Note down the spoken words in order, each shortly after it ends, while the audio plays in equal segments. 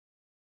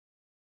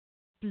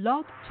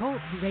Blog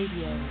Talk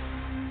Radio.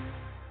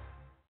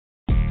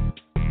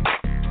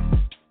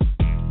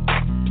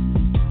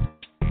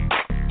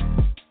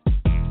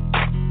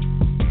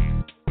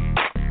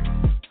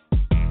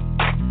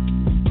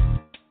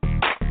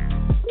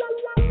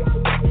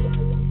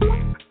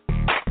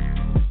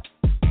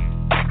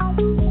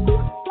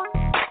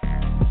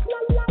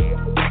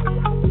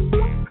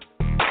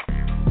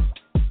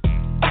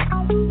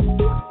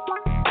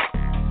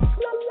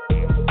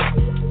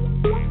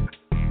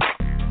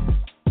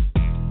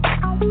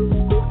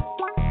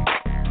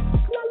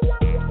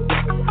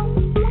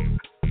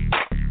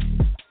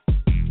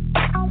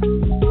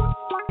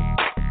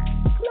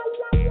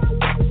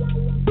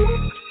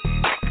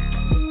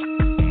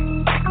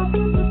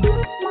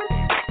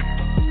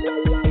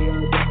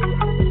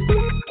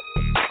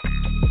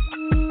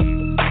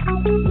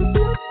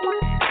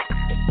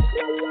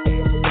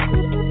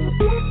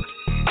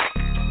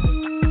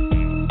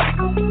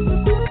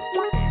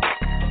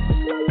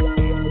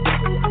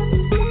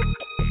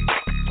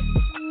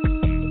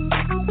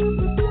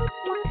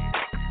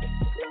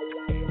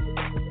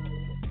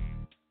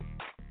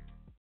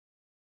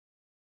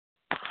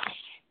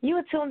 You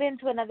are tuned in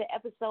to another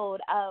episode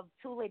of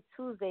Too Late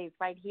Tuesdays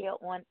right here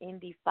on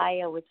Indie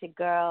Fire with your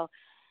girl,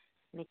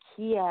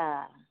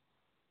 Nakia.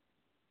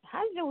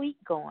 How's your week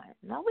going?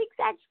 My week's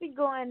actually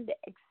going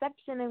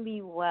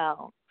exceptionally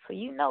well. So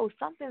you know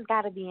something's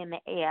got to be in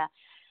the air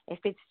if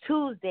it's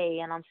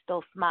Tuesday and I'm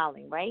still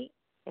smiling, right?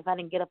 If I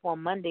didn't get up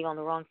on Monday on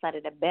the wrong side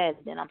of the bed,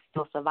 then I'm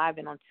still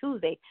surviving on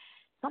Tuesday.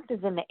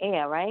 Something's in the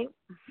air, right?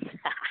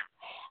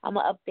 I'm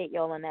going to update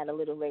y'all on that a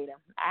little later,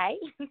 all right?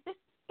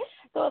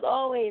 So as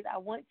always, I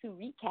want to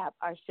recap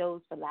our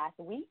shows for last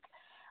week.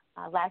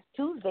 Last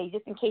Tuesday,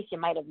 just in case you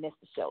might have missed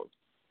the shows.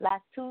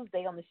 Last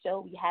Tuesday on the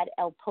show, we had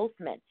El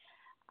Postman,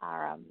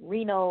 our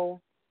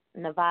Reno,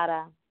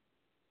 Nevada,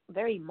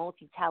 very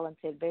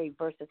multi-talented, very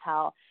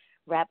versatile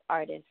rap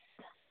artist.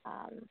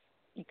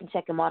 You can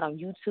check him out on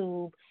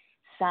YouTube,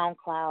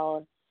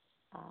 SoundCloud.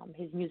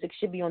 His music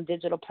should be on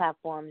digital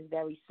platforms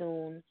very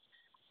soon.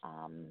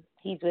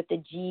 He's with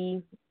the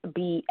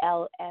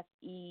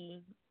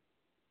GBLFE.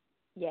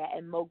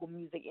 And Mogul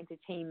Music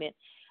Entertainment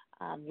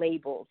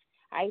labels.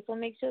 All right, so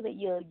make sure that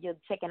you're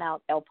checking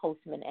out El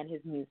Postman and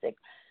his music.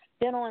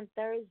 Then on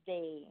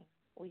Thursday,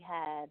 we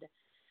had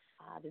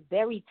the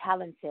very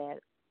talented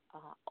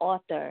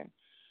author,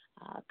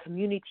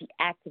 community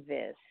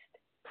activist,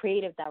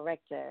 creative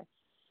director,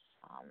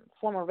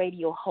 former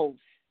radio host,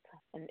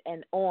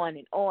 and on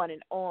and on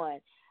and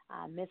on,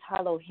 Miss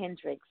Harlow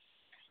Hendricks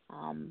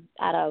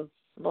out of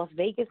Las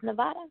Vegas,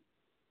 Nevada.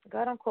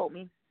 Girl, don't quote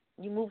me.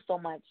 You move so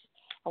much.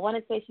 I want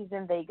to say she's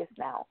in Vegas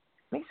now.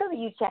 Make sure that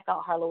you check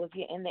out Harlow if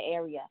you're in the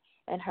area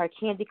and her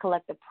Candy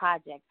Collective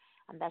project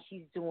that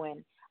she's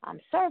doing,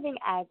 serving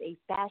as a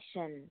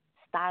fashion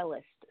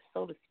stylist,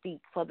 so to speak,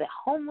 for the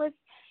homeless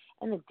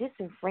and the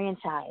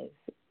disenfranchised.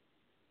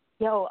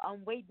 Yo,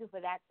 I'm waiting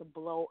for that to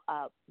blow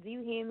up. Do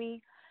you hear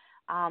me?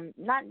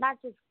 Not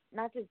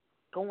just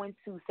going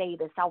to, say,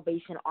 the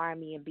Salvation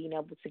Army and being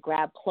able to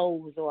grab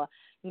clothes or,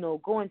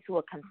 going to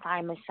a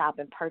consignment shop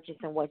and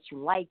purchasing what you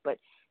like, but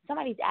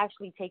somebody's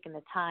actually taking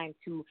the time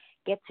to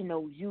get to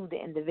know you,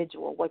 the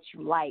individual, what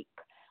you like,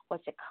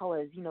 what's your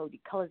colors, the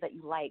colors that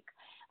you like.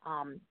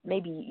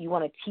 Maybe you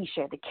want a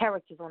T-shirt, the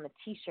characters on the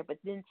T-shirt, but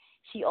then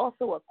she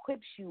also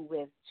equips you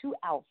with 2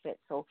 outfits.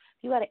 So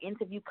if you got an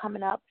interview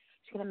coming up,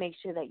 she's going to make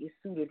sure that you're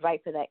suited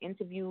right for that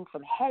interview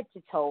from head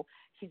to toe.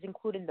 She's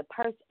including the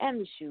purse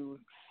and the shoes.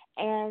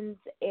 And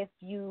if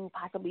you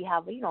possibly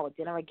have, a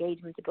dinner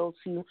engagement to go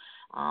to,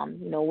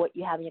 what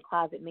you have in your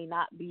closet may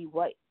not be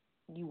what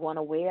you want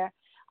to wear,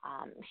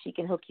 she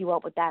can hook you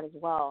up with that as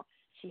well.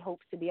 She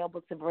hopes to be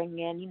able to bring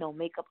in,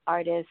 makeup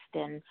artists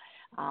and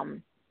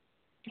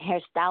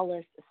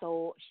hairstylists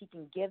so she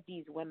can give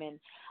these women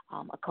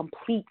a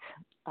complete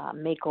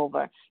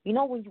makeover.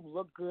 When you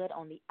look good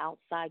on the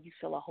outside, you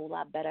feel a whole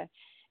lot better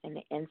in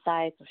the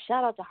inside. So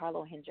shout out to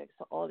Harlow Hendricks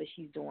for all that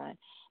she's doing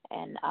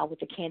and with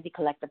the Candy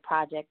Collective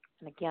project.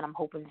 And again, I'm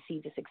hoping to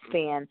see this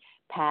expand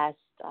past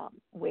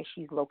where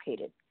she's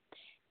located.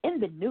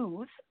 In the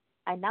news,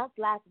 I announced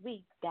last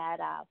week that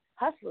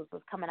Hustlers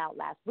was coming out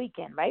last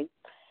weekend, right?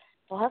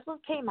 So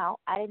Hustlers came out.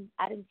 I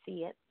didn't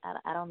see it.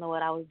 I don't know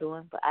what I was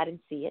doing, but I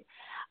didn't see it.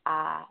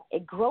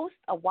 It grossed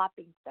a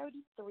whopping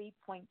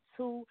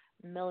 $33.2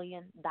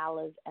 million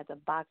at the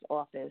box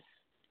office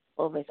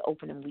over its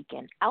opening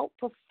weekend,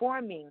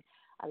 outperforming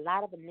a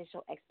lot of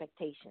initial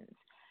expectations.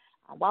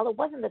 While it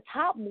wasn't the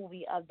top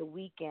movie of the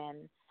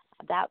weekend,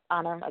 that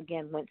honor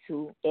again went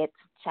to It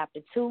Chapter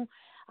 2.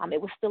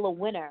 It was still a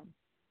winner.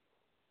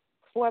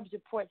 Forbes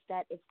reports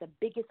that it's the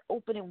biggest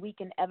opening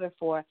weekend ever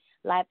for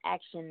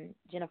live-action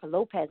Jennifer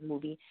Lopez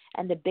movie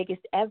and the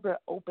biggest ever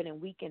opening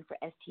weekend for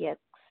STX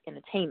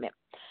Entertainment.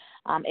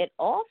 It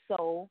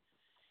also,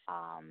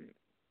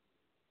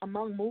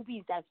 among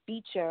movies that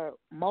feature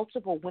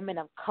multiple women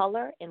of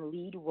color in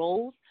lead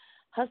roles,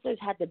 Hustlers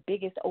had the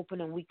biggest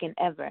opening weekend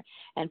ever.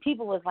 And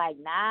people was like,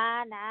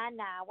 nah,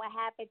 what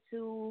happened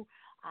to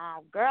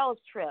Girls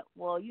Trip.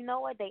 Well, you know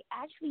what? They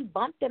actually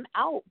bumped them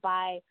out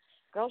by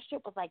Girls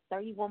Trip was like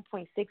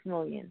 31.6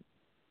 million.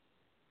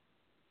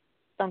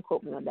 Don't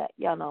quote me on that.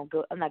 Y'all know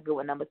I'm not good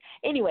with numbers.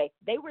 Anyway,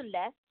 they were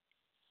less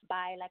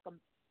by like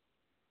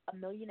a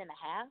million and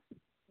a half.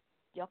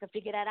 Y'all can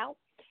figure that out.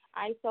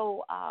 All right,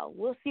 so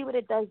we'll see what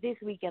it does this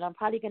weekend. I'm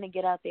probably going to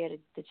get out there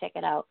to check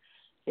it out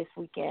this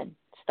weekend,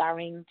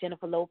 starring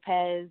Jennifer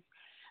Lopez,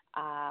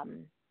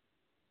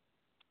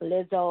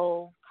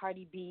 Lizzo,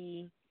 Cardi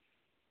B,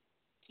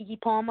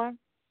 Keke Palmer,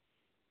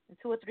 and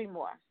two or three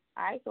more.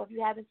 All right, so if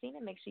you haven't seen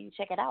it, make sure you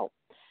check it out.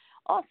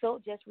 Also,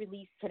 just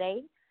released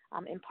today,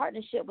 in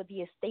partnership with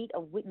the estate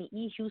of Whitney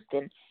E.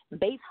 Houston,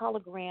 Base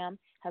Hologram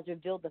has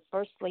revealed the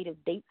first slate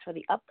of dates for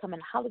the upcoming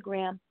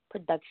hologram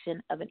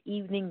production of An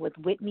Evening with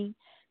Whitney,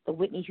 the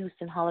Whitney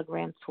Houston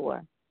Hologram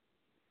Tour.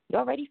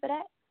 Y'all ready for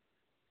that?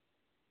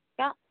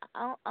 Yeah,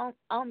 I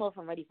don't know if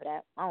I'm ready for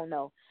that. I don't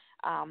know.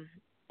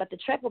 But the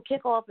trek will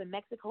kick off in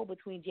Mexico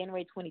between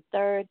January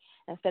 23rd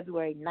and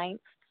February 9th,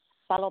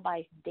 followed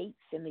by dates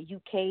in the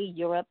UK,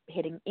 Europe,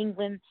 hitting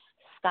England,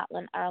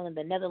 Scotland, Ireland,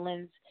 the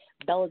Netherlands,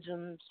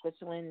 Belgium,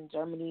 Switzerland,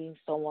 Germany,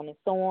 so on and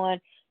so on.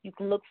 You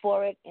can look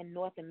for it in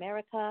North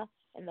America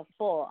in the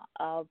fall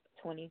of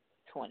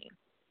 2020.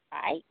 All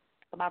right?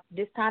 About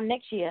this time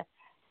next year,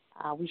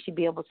 we should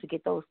be able to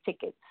get those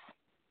tickets.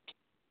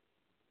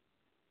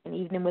 An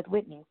Evening with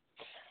Whitney.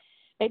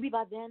 Maybe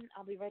by then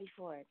I'll be ready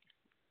for it.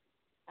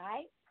 All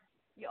right?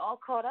 You're all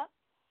caught up?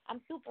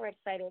 I'm super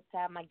excited to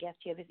have my guest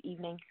here this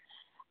evening.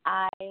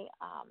 I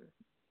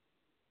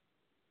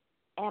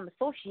am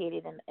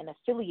associated and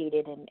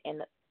affiliated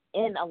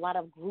in a lot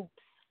of groups,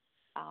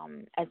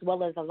 as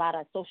well as a lot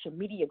of social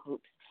media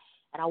groups.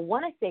 And I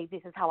want to say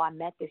this is how I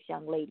met this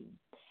young lady.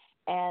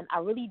 And I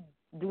really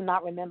do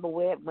not remember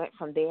where it went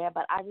from there,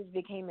 but I just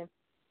became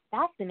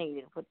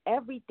fascinated with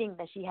everything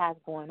that she has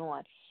going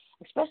on,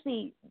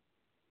 especially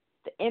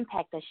the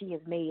impact that she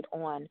has made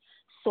on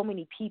so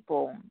many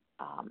people,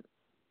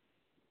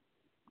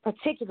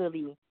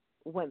 particularly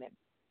women.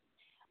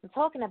 I'm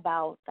talking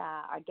about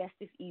our guest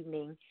this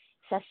evening,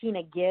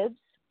 Shashina Gibbs.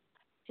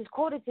 She's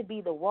quoted to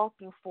be the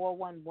walking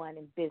 411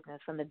 in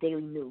business from the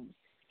Daily News.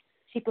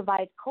 She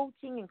provides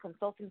coaching and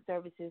consulting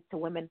services to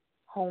women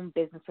home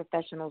business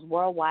professionals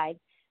worldwide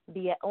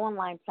via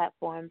online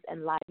platforms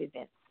and live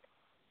events.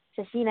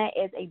 Shashina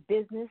is a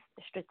business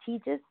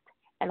strategist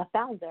and a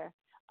founder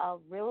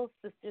of Real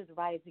Sisters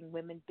Rising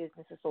Women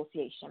Business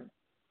Association.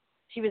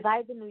 She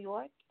resides in New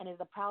York and is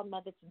a proud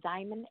mother to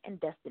Diamond and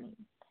Destiny.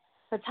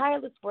 Her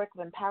tireless work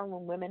of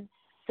empowering women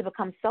to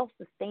become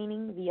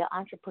self-sustaining via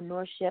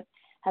entrepreneurship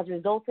has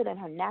resulted in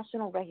her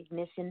national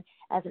recognition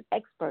as an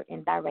expert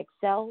in direct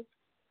sales,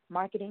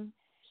 marketing,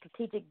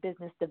 strategic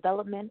business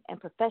development, and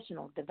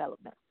professional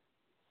development.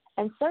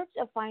 In search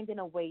of finding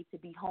a way to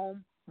be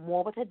home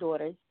more with her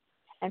daughters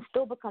and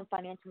still become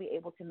financially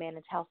able to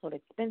manage household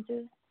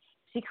expenses,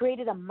 she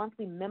created a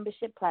monthly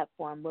membership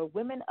platform where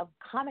women of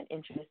common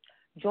interest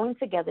join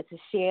together to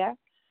share,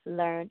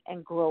 learn,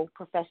 and grow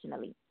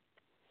professionally.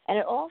 And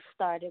it all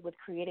started with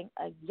creating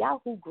a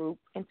Yahoo group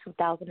in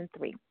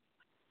 2003.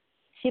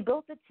 She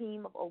built a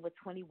team of over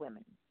 20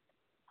 women.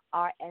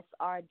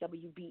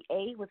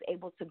 RSRWBA was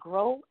able to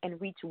grow and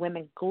reach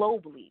women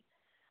globally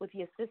with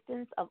the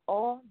assistance of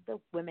all the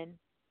women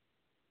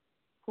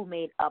who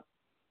made up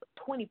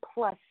 20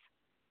 plus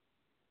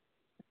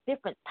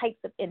different types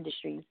of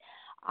industries,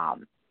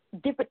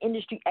 different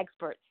industry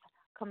experts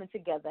coming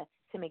together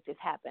to make this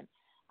happen.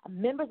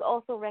 Members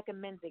also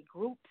recommended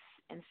groups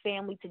and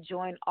family to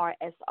join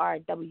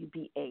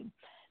RSRWBA.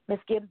 Ms.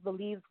 Gibbs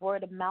believes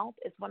word of mouth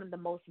is one of the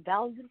most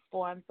valued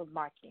forms of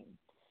marketing.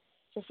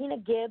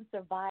 Shashina Gibbs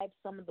survived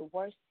some of the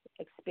worst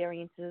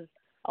experiences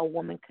a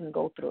woman can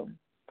go through.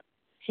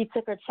 She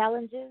took her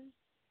challenges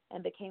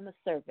and became a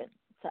servant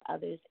to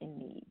others in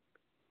need.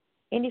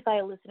 Indie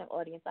Fire listening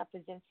audience, I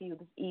present to you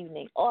this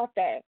evening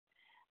author,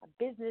 a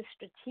business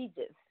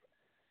strategist,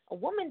 a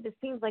woman that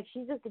seems like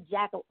she's just a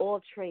jack of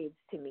all trades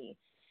to me,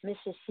 Miss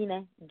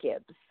Shashina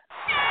Gibbs.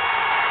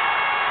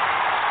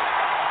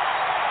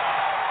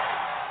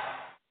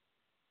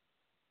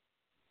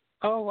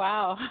 Oh,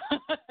 wow.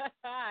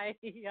 Hi.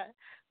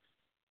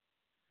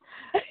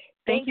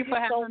 Thank you for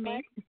having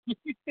me.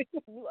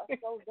 You are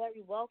so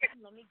very welcome.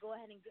 Let me go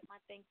ahead and get my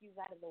thank yous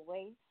out of the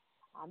way.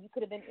 You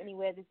could have been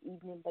anywhere this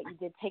evening, but you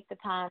did take the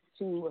time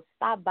to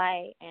stop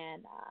by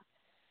and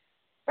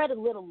spread a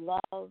little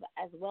love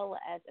as well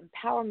as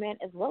empowerment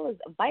as well as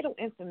vital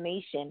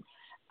information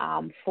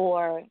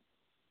for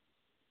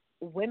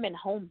women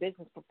home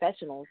business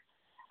professionals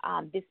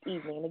this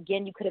evening. And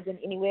again, you could have been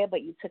anywhere,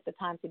 but you took the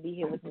time to be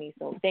here with me.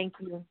 So thank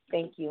you,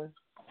 thank you,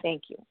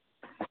 thank you.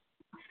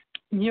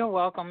 You're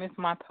welcome. It's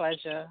my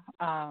pleasure.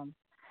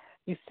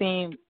 You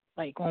seem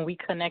like when we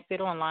connected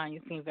online,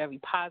 you seem very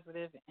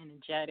positive,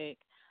 energetic,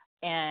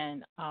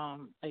 and,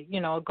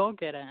 a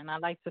go-getter. And I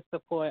like to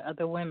support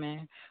other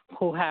women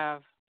who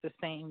have the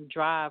same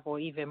drive or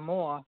even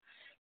more,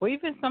 or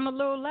even some a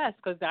little less,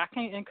 because I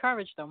can't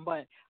encourage them.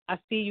 But I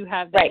see you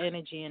have that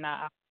energy, and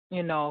I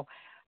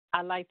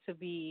like to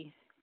be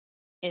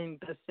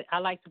I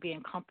like to be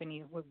in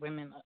company with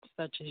women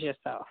such as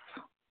yourself.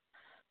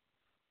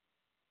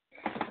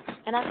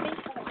 And I think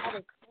that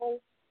is so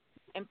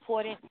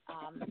important,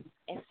 and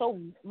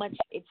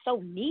it's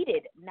so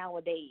needed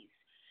nowadays.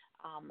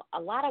 A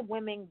lot of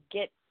women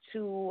get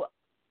to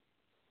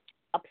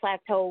a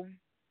plateau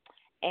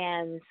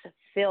and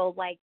feel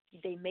like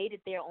they made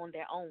it there on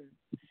their own.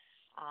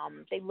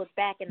 They look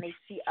back and they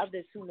see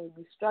others who may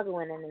be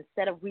struggling, and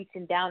instead of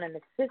reaching down and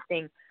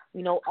assisting,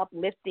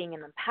 uplifting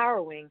and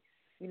empowering,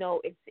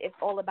 it's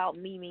all about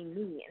me, me,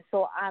 me. And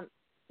so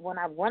when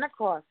I run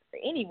across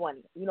anyone,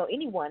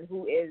 anyone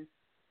who is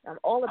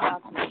all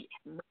about the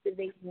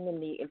motivation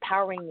and the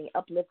empowering, the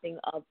uplifting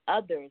of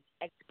others,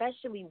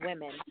 especially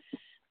women,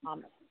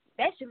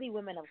 especially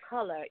women of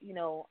color,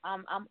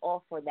 I'm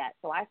all for that.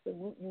 So I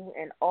salute you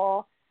and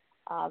all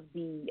of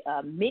the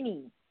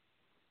many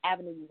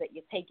avenues that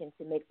you're taking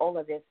to make all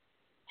of this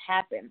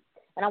happen.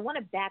 And I want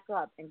to back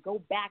up and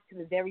go back to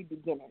the very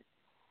beginning.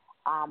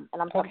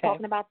 And I'm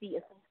talking about the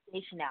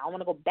association now. I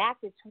want to go back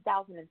to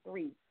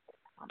 2003.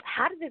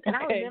 How did this? And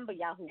I remember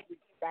Yahoo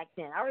groups back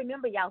then. I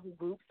remember Yahoo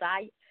groups.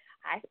 I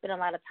spent a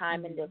lot of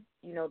time in the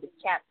the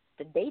chats,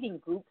 the dating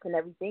groups and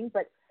everything.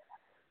 But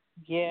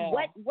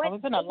what I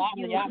was in a lot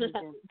of Yahoo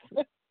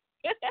groups.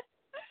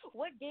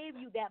 What gave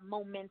you that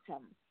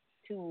momentum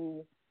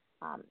to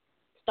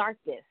start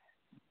this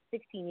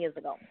 16 years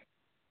ago?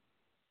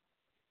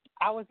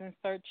 I was in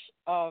search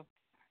of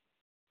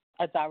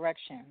a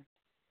direction.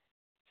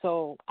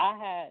 So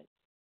I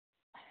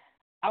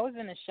was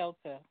in a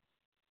shelter,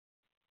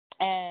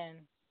 and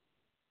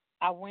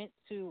I went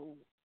to,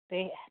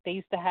 they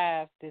used to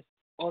have this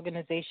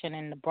organization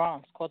in the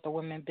Bronx called the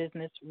Women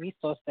Business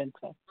Resource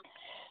Center.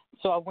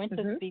 So I went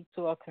to speak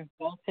to a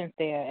consultant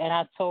there, and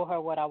I told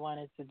her what I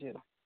wanted to do.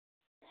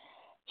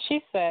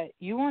 She said,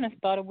 "You want to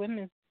start a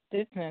women's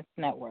business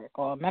network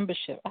or a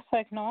membership?" I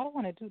said, "No, I don't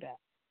want to do that.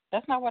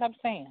 That's not what I'm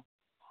saying.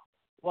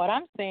 What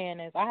I'm saying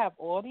is I have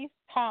all these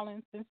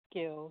talents and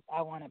skills.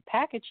 I want to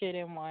package it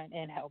in one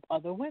and help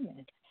other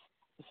women."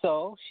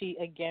 So she,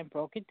 again,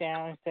 broke it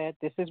down and said,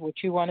 "This is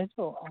what you want to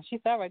do." And she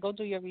said, "All right, go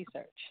do your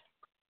research."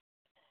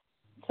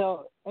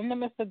 So in the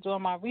midst of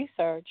doing my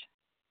research,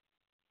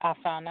 I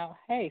found out,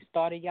 hey,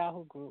 start a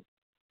Yahoo group.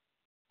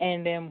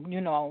 And then,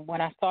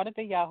 when I started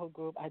the Yahoo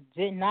group, I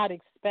did not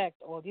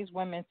expect all these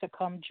women to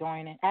come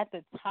join it. At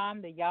the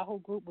time, the Yahoo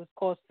group was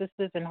called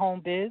Sisters in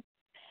Home Biz.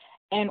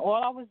 And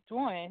all I was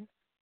doing,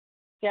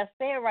 I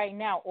say it right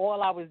now,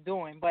 all I was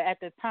doing, but at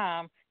the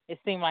time, it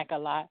seemed like a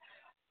lot.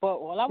 But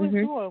all I was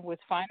doing was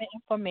finding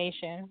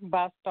information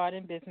about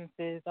starting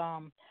businesses.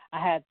 I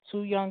had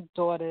 2 young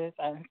daughters,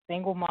 a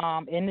single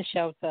mom in the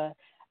shelter,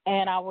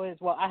 and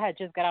I had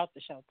just got out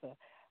the shelter.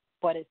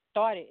 But it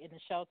started in the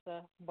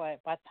shelter,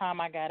 but by the time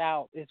I got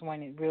out is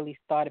when it really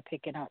started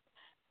picking up.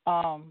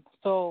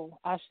 So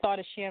I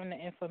started sharing the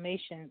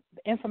information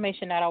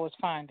that I was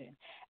finding,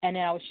 and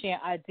then I was sharing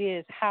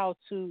ideas how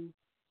to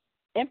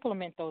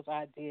implement those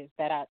ideas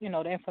that the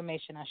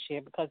information I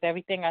shared, because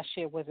everything I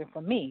shared wasn't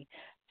for me.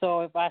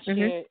 So if I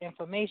share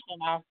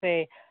information, I'll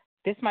say,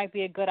 this might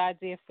be a good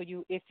idea for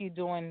you if you're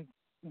doing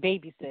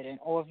babysitting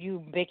or if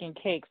you're baking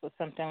cakes or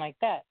something like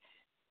that.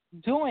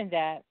 Doing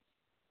that,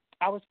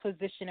 I was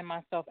positioning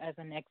myself as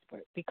an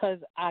expert, because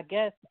I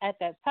guess at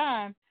that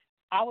time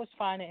I was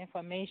finding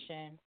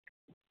information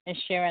and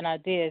sharing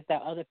ideas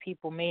that other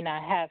people may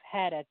not have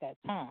had at that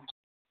time.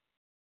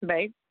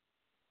 Right.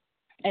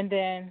 And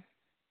then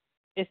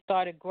it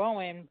started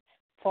growing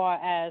far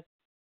as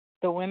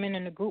the women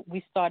in the group,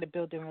 we started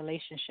building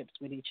relationships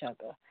with each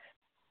other.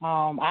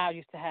 I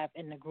used to have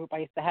in the group,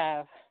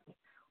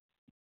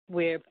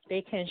 where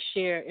they can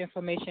share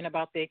information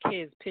about their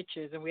kids,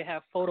 pictures, and we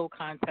have photo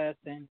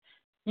contests, and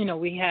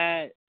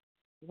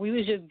we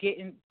was just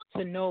getting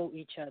to know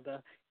each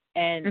other,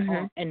 and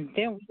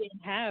then we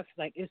didn't have,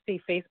 like, you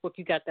see Facebook,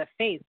 you got the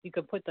face, you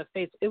could put the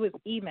face. It was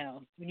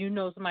emails. You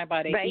know somebody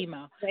by their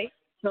email. Right.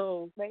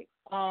 So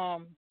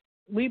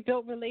we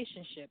built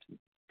relationships.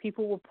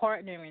 People were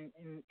partnering,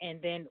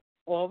 and then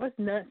all of a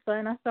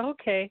sudden I said,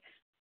 okay,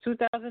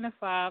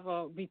 2005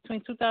 or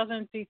between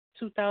 2003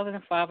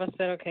 2005, I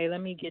said, okay,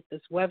 let me get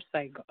this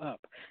website up.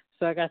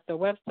 So I got the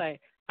website.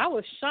 I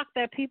was shocked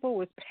that people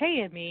was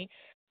paying me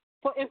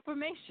for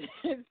information.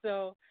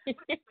 So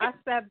I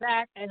sat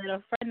back, and then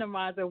a friend of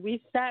mine,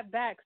 we sat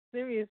back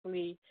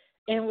seriously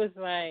and was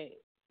like,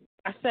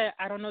 I said,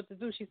 I don't know what to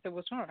do. She said,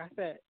 what's wrong? I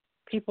said,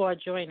 people are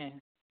joining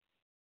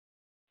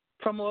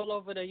from all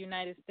over the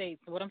United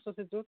States. What I'm supposed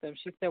to do with them?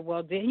 She said,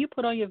 well, didn't you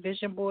put on your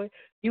vision board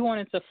you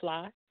wanted to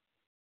fly?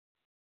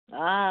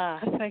 I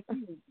was like,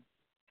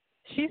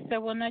 She said,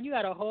 well, now you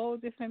got a whole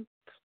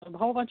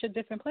bunch of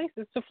different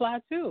places to fly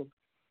to.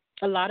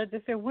 A lot of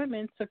different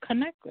women to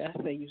connect with. I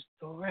said, you're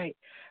so right.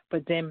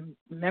 But then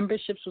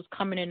memberships was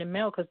coming in the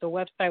mail because the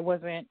website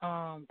wasn't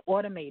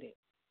automated.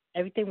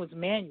 Everything was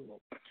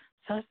manual.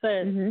 So I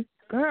said,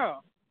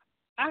 girl,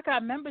 I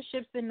got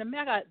memberships in the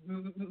mail. I got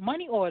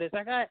money orders.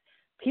 I got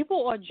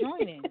people are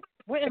joining.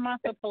 What am I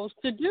supposed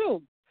to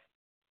do?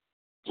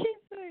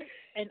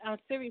 And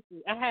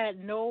seriously, I had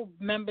no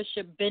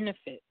membership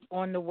benefits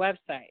on the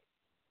website.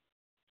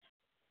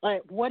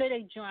 Like, what are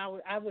they joining?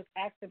 I was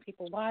asking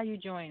people, why are you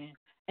joining?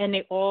 And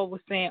they all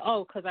were saying,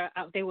 oh, because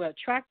they were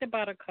attracted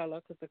by the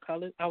color, because the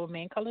color, our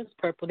main color is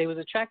purple. They was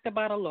attracted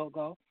by the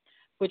logo,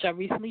 which I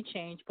recently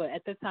changed, but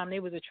at the time they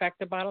was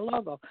attracted by the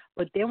logo.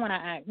 But then when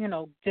I,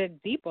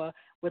 dig deeper,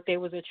 what they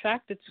was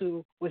attracted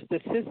to was the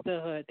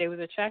sisterhood. They was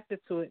attracted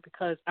to it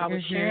because I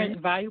was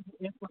sharing valuable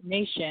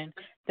information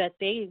that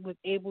they was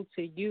able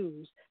to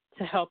use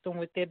to help them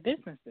with their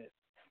businesses.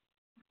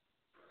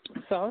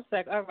 So I was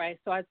like, all right.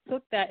 So I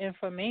took that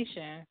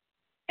information,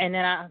 and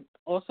then I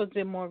also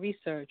did more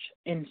research,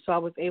 and so I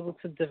was able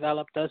to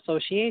develop the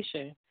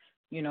association.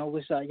 It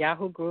was a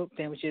Yahoo group,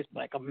 then which is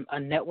like a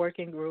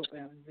networking group,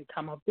 and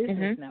become a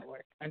business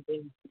network. And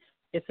then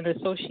it's an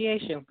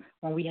association.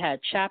 When we had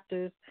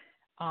chapters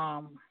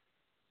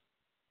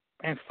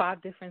in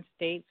 5 different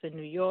states in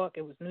New York,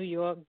 it was New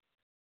York.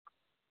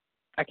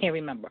 I can't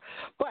remember.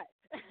 But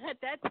at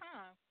that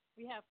time,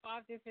 we had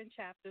 5 different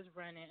chapters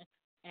running,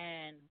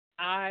 and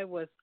I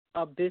was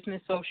a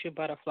business social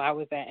butterfly. I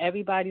was at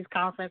everybody's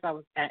conference. I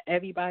was at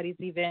everybody's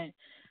event.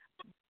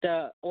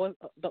 The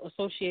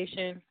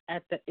association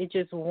it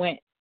just went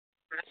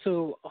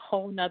to a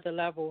whole nother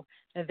level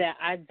that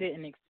I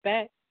didn't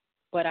expect,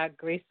 but I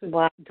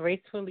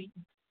gracefully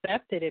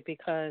accepted it,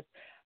 because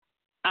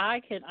I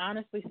can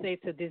honestly say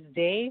to this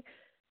day,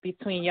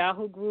 between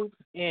Yahoo groups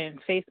and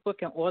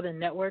Facebook and all the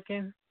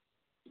networking,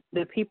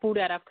 the people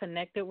that I've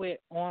connected with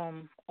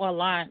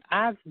online,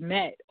 I've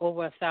met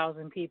over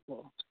 1,000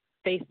 people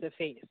face to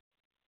face,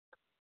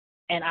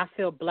 and I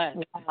feel blessed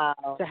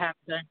to have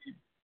done it.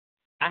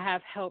 I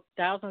have helped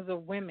thousands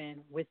of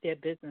women with their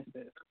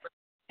businesses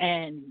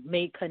and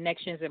made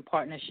connections and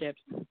partnerships,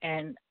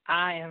 and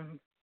I am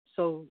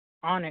so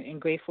honored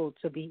and grateful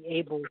to be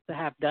able to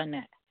have done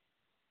that.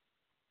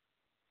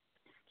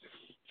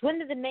 When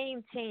did the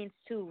name change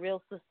to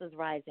Real Sisters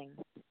Rising?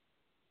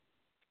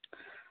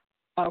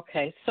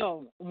 Okay,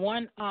 so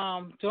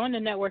during the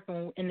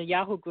networking in the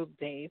Yahoo group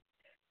days,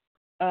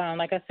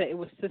 like I said, it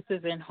was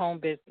Sisters in Home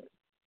Business,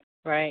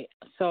 right?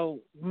 So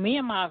me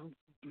and my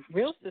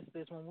real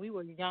sisters, when we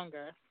were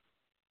younger,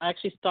 I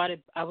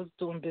was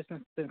doing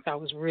business since I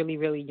was really,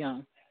 really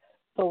young.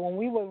 So when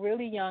we were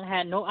really young,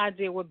 had no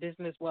idea what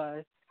business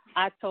was,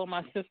 I told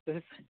my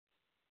sisters,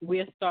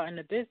 we're starting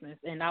a business,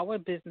 and our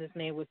business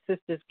name was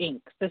Sisters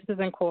Inc., Sisters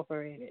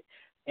Incorporated.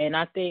 And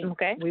I think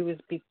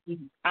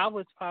I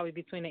was probably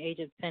between the age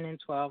of 10 and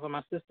 12, and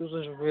my sisters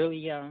was really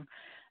young.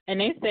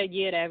 And they said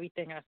yeah to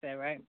everything I said,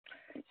 right?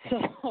 So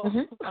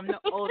I'm the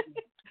oldest.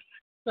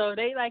 So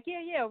they like,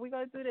 yeah, we're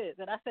going to do this.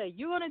 And I said,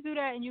 you're going to do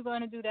that, and you're going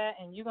to do that,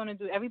 and you're going to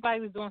do – everybody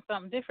was doing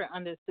something different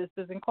under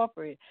Sisters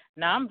Incorporated.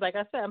 Now, like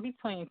I said, I'm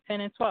between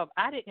 10 and 12.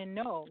 I didn't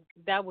know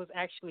that was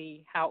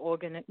actually how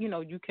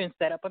you can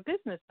set up a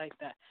business like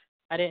that.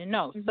 I didn't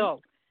know.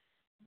 So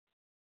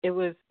it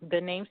was the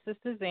name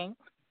Sisters Inc.,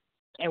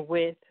 and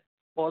with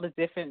all the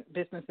different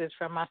businesses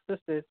from my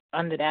sisters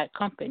under that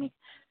company.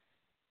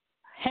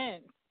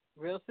 Hence,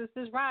 Real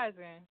Sisters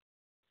Rising,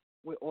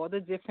 with all the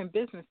different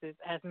businesses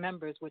as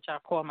members, which I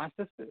call my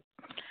sisters.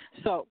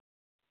 So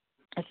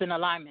it's an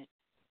alignment.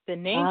 The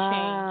name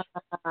changed.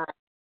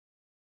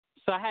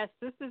 So I had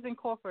Sisters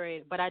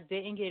Incorporated, but I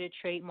didn't get a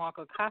trademark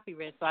or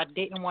copyright, so I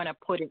didn't want to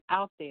put it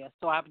out there.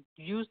 So I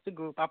used the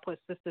group. I put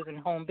Sisters in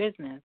Home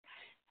Business.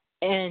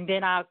 And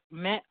then I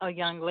met a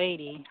young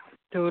lady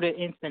through the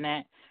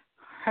internet.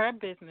 Her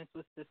business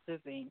was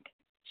Sisters Inc.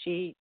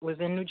 She was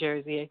in New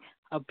Jersey,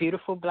 a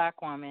beautiful black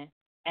woman,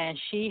 and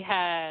she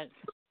had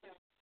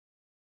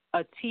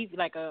a TV,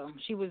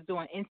 she was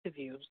doing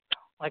interviews,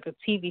 like a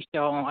TV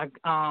show.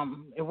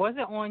 It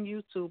wasn't on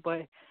YouTube,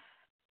 but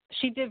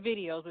she did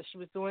videos, but she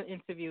was doing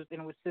interviews,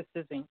 and it was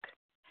Sisters Inc.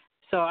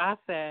 So I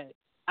said,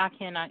 I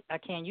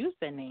can't use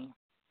the name.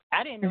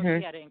 I didn't know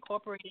if she had to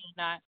incorporate it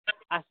or not.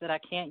 I said I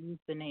can't use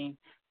the name.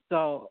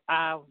 So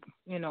I,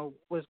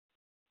 was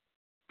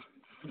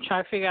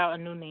trying to figure out a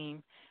new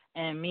name.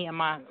 And me and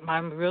my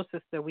real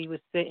sister, we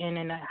was sitting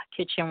in the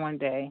kitchen one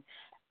day,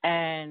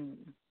 and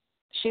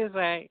she was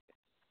like,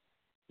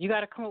 you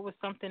got to come up with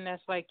something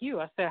that's like you.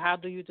 I said, how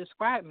do you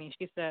describe me?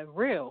 She said,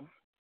 real.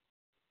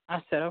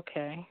 I said,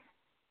 okay.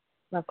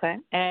 Okay.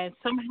 And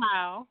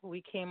somehow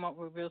we came up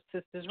with Real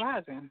Sisters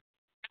Rising.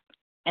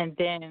 And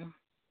then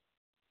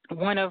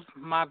one of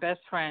my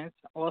best friends,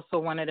 also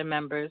one of the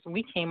members,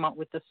 we came up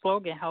with the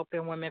slogan,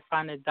 helping women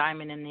find a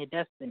diamond in their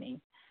destiny.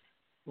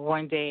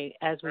 One day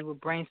as we were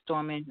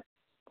brainstorming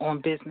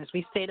on business,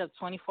 we stayed up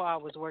 24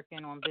 hours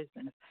working on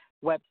business,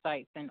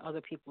 websites, and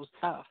other people's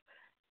stuff.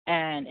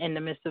 And in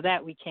the midst of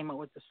that, we came up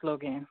with the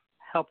slogan,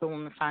 helping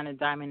women find a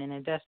diamond in their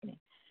destiny.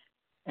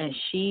 And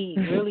she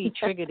really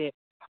triggered it.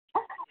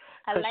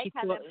 I like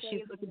how that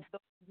plays with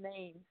those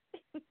names.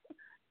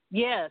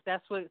 Yes,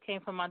 that's what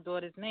came from my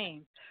daughter's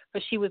name.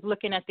 But she was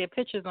looking at their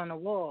pictures on the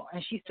wall,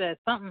 and she said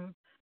something,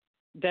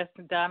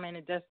 diamond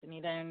in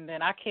destiny.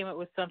 Then I came up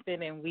with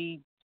something, and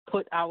we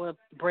put our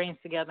brains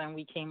together, and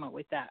we came up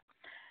with that.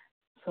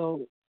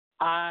 So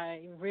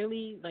I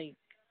really,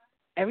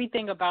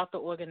 everything about the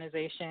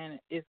organization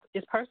is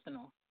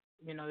personal.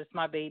 You know, it's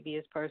my baby,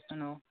 it's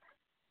personal,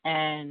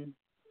 and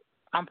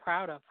I'm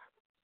proud of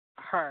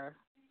her,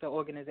 the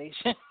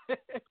organization.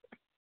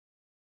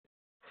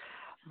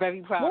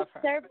 Very proud What of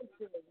her.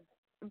 services?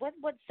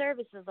 What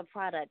services or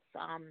products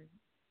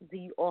do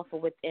you offer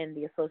within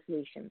the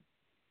association?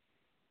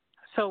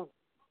 So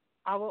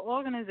our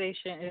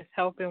organization is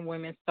helping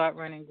women start,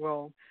 run, and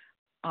grow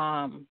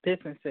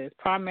businesses,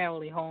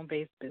 primarily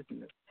home-based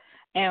business.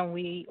 And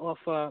we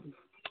offer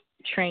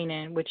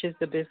training, which is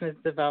the business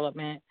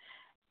development,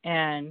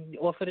 and we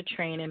offer the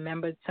training,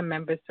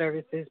 member-to-member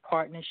services,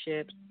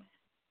 partnerships.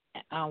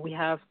 We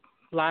have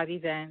live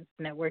events,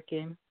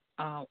 networking,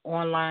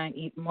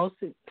 online,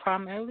 mostly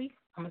primarily.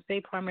 I'm going to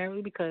say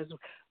primarily because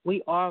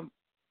we are,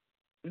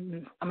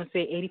 I'm going to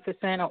say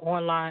 80% are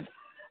online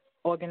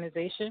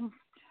organization.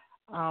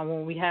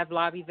 When we have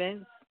live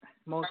events,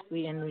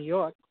 mostly in New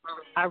York,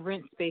 I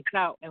rent space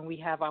out, and we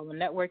have our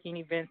networking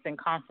events and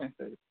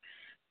conferences.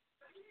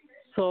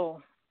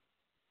 So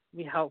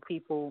we help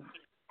people,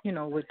 you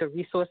know, with the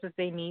resources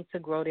they need to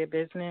grow their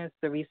business,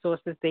 the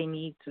resources they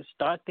need to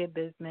start their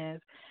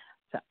business,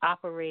 to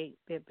operate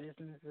their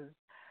businesses.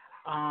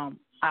 I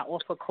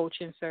offer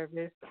coaching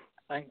service.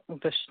 Like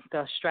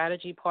the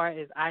strategy part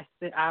is I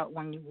sit out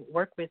when you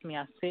work with me.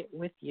 I sit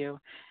with you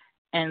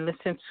and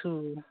listen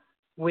to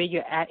where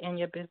you're at in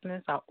your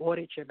business. I'll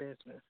audit your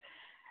business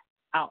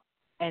out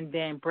and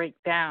then break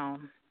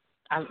down.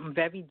 I'm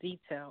very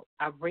detailed.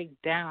 I break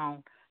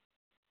down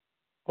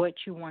what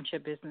you want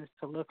your business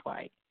to look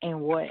like and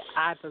what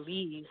I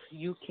believe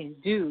you can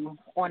do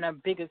on a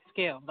bigger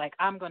scale. Like,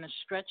 I'm going to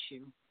stretch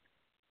you.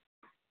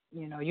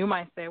 You know, you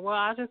might say, well,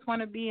 I just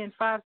want to be in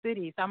 5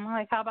 cities. I'm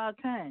like, how about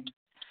 10?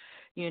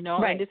 You know,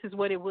 right. And this is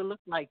what it will look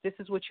like. This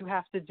is what you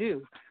have to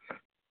do.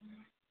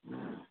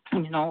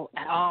 You know,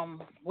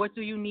 what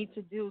do you need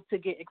to do to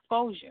get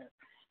exposure?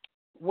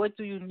 What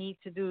do you need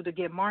to do to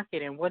get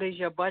marketing? What is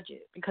your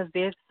budget? Because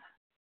there's,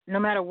 no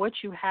matter what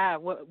you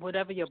have,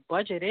 whatever your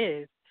budget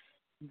is,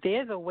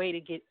 there's a way to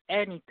get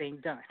anything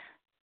done.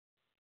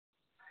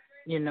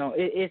 You know,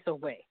 it's a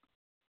way.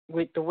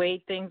 With the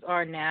way things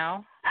are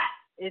now,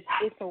 it's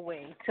a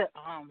way to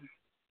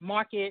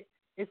market.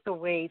 It's a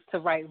way to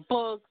write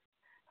books,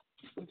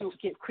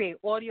 create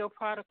audio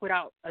product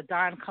without a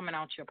dime coming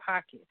out your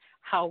pocket.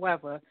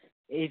 However,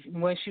 if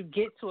once you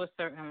get to a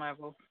certain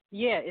level,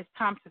 yeah, it's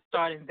time to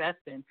start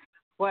investing.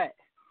 But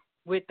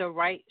with the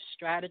right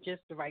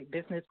strategist, the right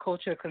business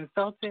coach or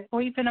consultant,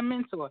 or even a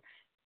mentor,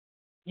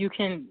 you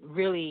can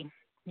really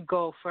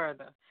go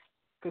further.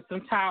 Because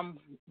sometimes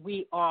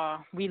we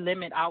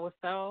limit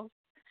ourselves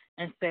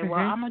and say, well,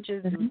 I'm going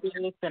to just do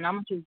this and I'm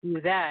going to just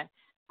do that.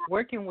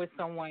 Working with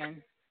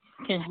someone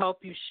can help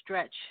you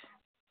stretch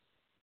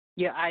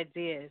your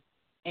ideas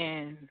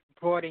and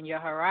broaden your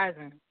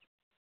horizon.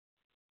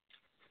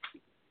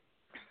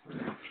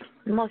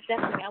 Most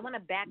definitely. I want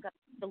to back up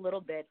a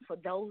little bit. For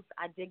those,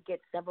 I did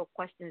get several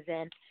questions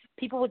in.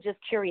 People were just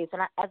curious,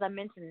 and as I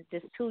mentioned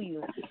this to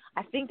you,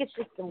 I think it's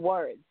just the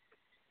words.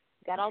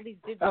 Got all these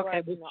big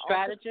words,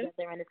 strategists,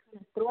 and it's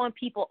throwing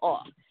people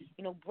off.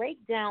 You know, break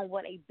down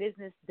what a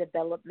business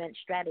development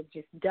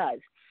strategist does.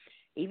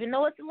 Even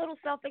though it's a little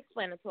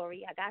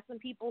self-explanatory, I got some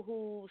people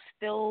who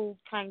still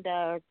kind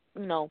of,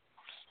 you know,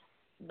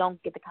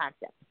 don't get the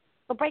concept.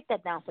 So break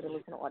that down for the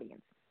listener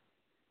audience.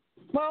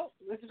 Well,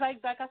 it's like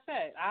I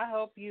said, I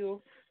help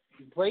you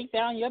break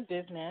down your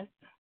business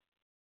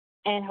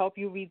and help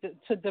you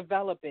to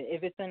develop it.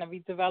 If it's in a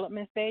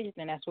redevelopment stage,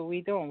 then that's what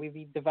we're doing. We're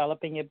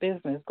redeveloping your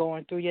business,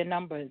 going through your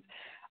numbers,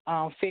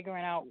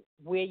 figuring out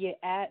where you're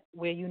at,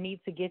 where you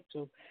need to get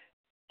to.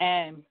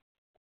 And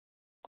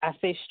I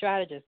say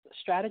strategist.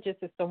 Strategist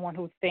is someone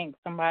who thinks,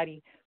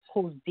 somebody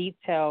who's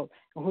detailed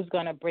and who's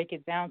going to break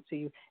it down to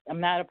you.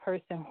 I'm not a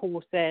person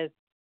who says,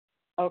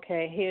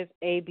 okay, here's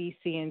A, B,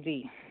 C, and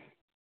D.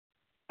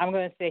 I'm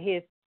going to say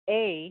here's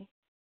A1,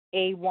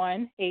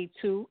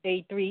 A2,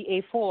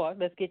 A3, A4.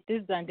 Let's get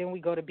this done. Then we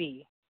go to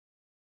B.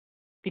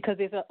 Because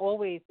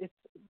it's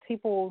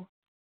people,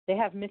 they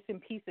have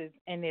missing pieces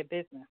in their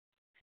business.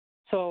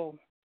 So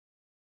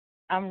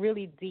I'm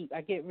really deep.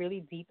 I get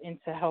really deep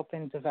into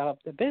helping develop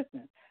the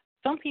business.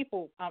 Some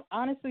people,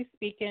 honestly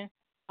speaking,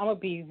 I'm going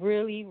to be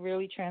really,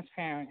 really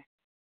transparent.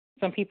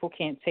 Some people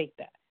can't take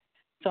that.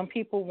 Some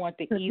people want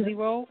the easy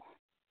road.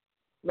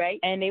 Right.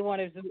 And they want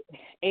to do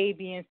A,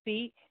 B, and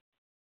C,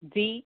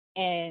 D,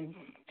 and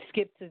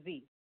skip to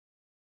Z.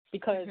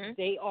 Because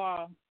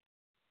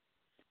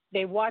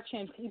they're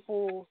watching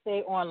people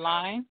say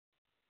online,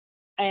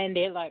 and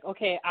they're like,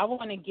 okay, I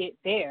want to get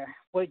there.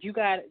 But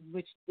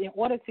in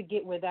order to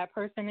get where that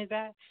person is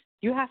at,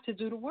 you have to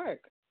do the work.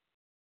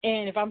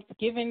 And if I'm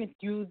giving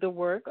you the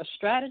work, a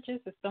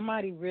strategist is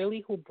somebody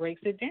really who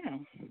breaks it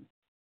down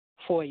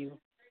for you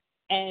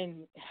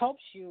and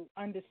helps you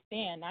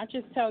understand, not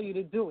just tell you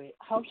to do it,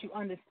 helps you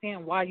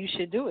understand why you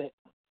should do it.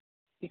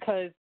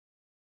 Because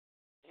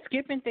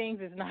skipping things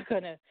is not you're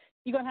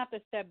going to have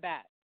to step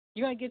back.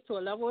 You're going to get to a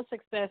level of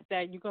success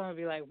that you're going to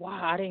be like, wow,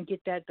 I didn't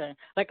get that done.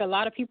 Like a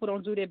lot of people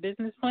don't do their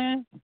business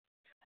plan.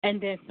 and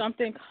then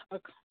something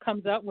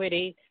comes up where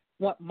they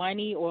want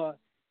money or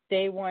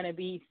they want to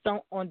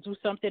do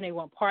something, they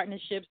want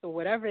partnerships or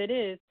whatever it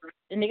is,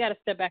 and they got to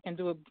step back and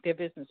do their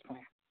business plan.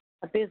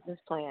 A business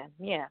plan,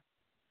 yeah.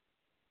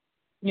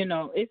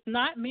 It's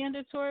not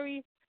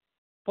mandatory,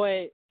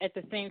 but at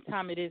the same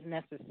time, it is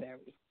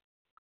necessary.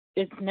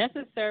 It's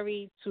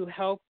necessary to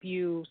help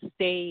you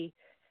stay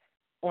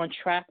on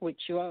track with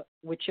your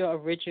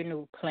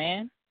original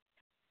plan,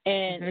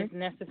 and it's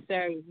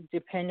necessary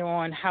depending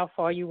on how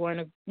far you want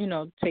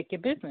to take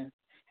your business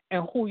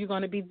and who you're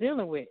going to be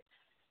dealing with,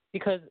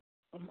 because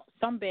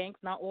some banks,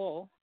 not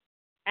all,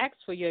 ask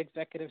for your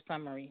executive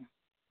summary.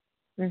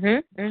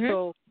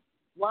 So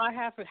why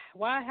have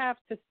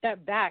to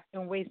step back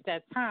and waste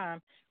that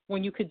time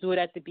when you could do it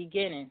at the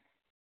beginning?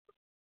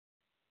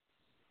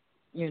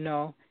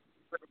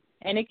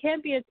 And it can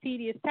be a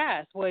tedious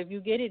task. Well, if you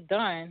get it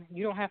done,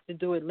 you don't have to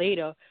do it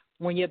later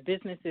when your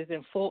business is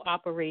in full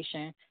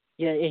operation,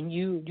 and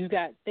you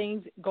got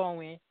things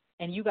going,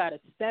 and you got to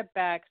step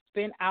back,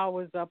 spend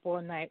hours up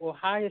all night, or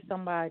hire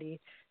somebody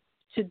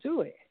to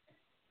do it.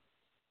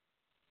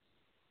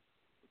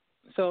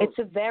 So it's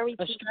a very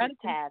tedious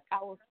task.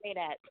 I will say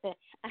that.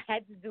 I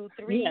had to do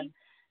three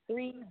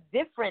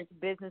different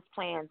business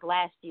plans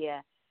last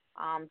year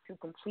to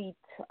complete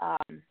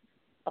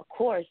a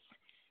course.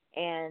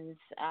 And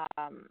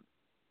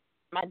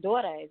my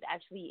daughter is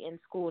actually in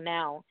school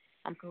now.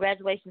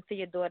 Congratulations to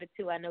your daughter,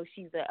 too. I know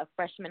she's a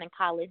freshman in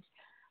college,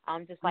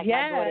 just like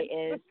my daughter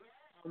is.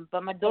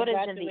 But my daughter's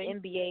in the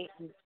MBA.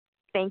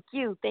 Thank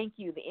you. The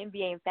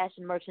MBA in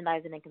Fashion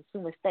Merchandising and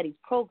Consumer Studies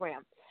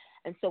program.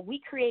 And so we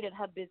created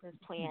her business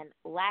plan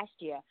last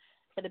year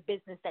for the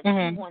business that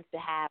she wants to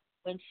have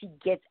when she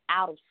gets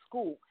out of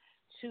school,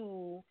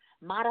 to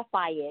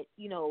modify it,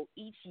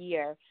 each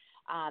year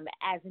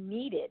as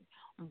needed.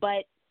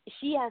 But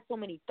she has so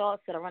many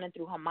thoughts that are running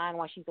through her mind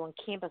while she's on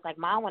campus. Like,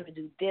 Mom, I want to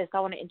do this. I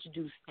want to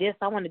introduce this.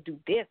 I want to do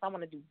this. I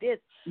want to do this.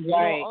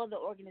 Right. All the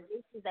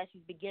organizations that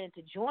she's beginning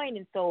to join.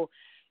 And so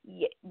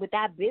with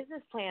that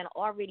business plan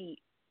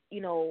already,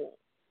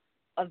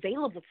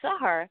 available to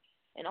her,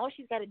 and all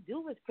she's got to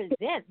do is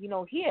present,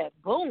 here,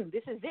 boom,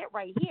 this is it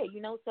right here,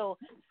 so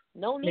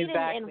no need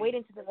in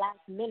waiting to the last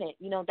minute.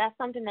 That's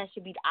something that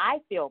should be, I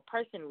feel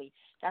personally,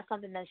 that's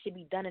something that should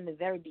be done in the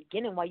very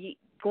beginning while you're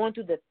going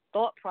through the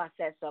thought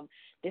process of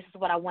this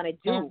is what I want to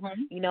do,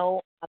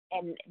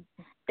 and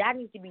that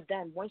needs to be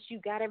done once you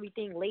got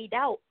everything laid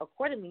out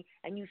accordingly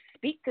and you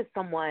speak to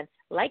someone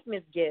like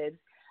Ms. Gibbs.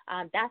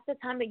 That's the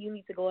time that you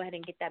need to go ahead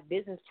and get that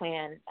business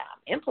plan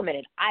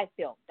implemented. I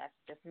feel that's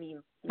just me,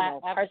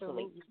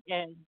 personally.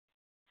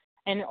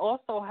 And it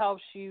also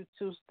helps you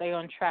to stay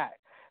on track.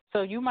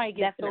 So you might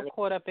get so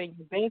caught up in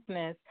your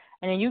business,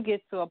 and then you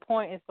get to a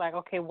point. It's like,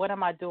 okay, what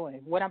am I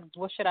doing? What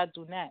should I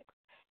do next?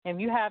 And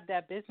if you have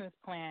that business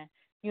plan,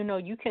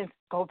 you can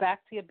go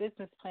back to your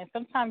business plan.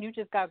 Sometimes you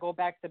just gotta go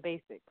back to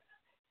basics,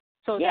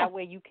 so that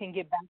way you can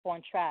get back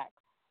on track.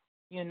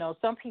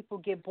 Some people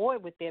get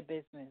bored with their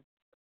business.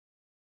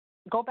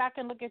 Go back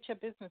and look at your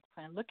business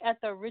plan. Look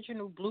at the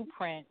original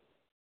blueprint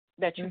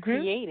that you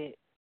created.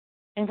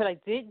 And be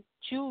like, did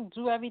you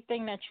do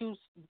everything that you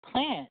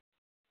planned?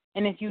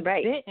 And if you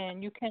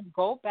didn't, you can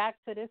go back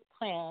to this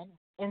plan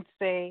and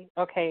say,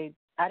 okay,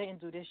 I didn't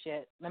do this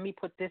yet. Let me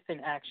put this in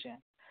action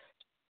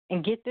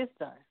and get this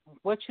done.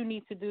 What you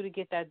need to do to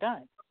get that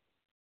done.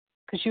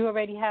 Because you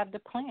already have the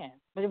plan.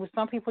 But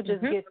some people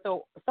just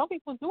some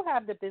people do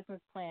have the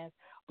business plans,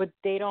 but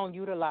they don't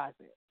utilize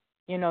it.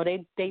 They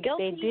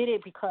did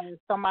it because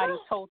somebody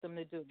told them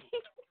to do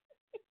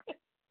it.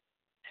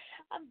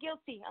 I'm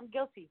guilty of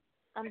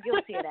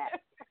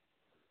that.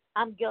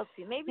 I'm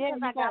guilty. Maybe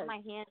because I got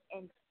my hand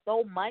in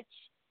so much,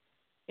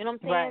 you know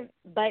what I'm saying?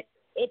 Right. But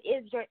it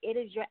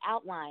is your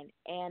outline.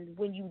 And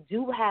when you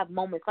do have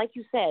moments, like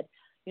you said,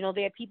 there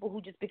are people who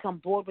just become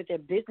bored with their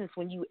business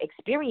when you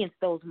experience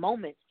those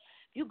moments.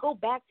 You go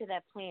back to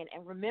that plan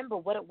and remember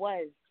what it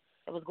was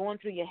that was going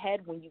through your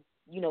head when you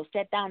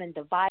sat down and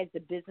devised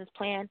the business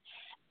plan.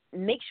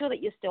 Make sure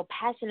that you're still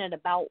passionate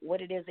about what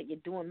it is that you're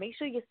doing. Make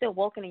sure you're still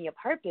walking in your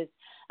purpose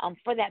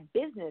for that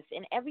business.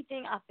 And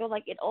everything, I feel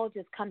like it all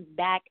just comes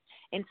back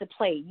into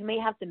play. You may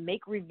have to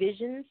make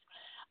revisions,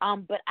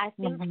 but I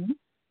think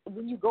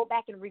when you go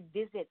back and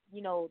revisit,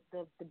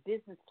 the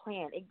business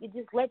plan, it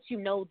just lets you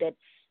know that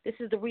this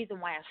is the reason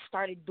why I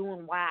started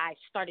doing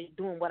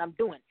what I'm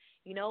doing,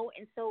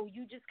 And so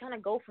you just kind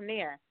of go from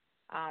there.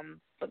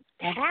 But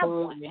have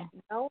one,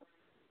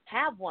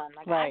 have one.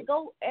 Like I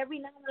go every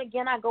now and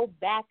again, I go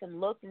back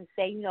and look and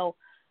say,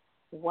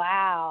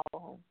 wow,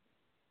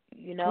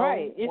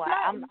 right. It's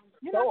not, I'm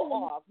so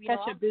off. Catch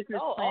a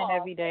business plan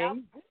every day.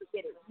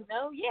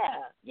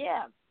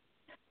 Yeah.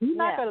 You're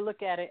not going to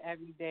look at it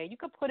every day. You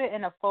could put it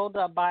in a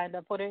folder, a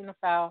binder, put it in a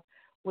file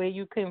where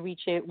you can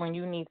reach it when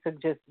you need to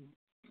just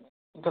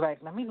be like,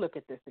 let me look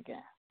at this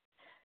again.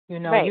 You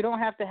don't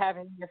have to have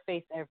it in your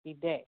face every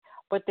day.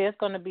 But there's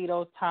going to be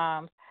those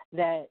times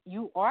that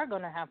you are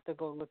going to have to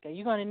go look at.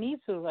 You're going to need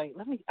to, I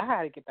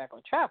got to get back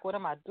on track. What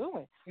am I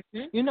doing?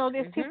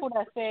 There's people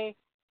that say,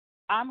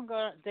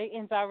 they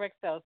in direct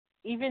sales.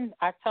 even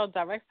I tell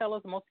direct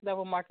sellers,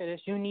 multi-level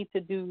marketers, you need to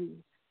do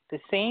the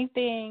same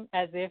thing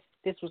as if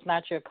this was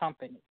not your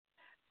company.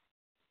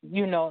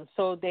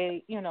 So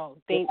they,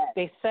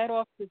 they set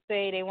off to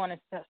say they want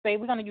to say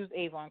we're going to use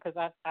Avon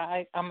because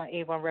I'm an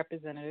Avon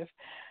representative.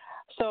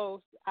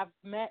 So I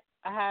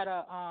had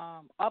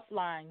a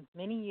upline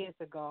many years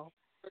ago,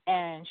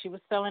 and she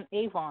was selling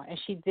Avon, and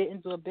she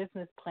didn't do a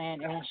business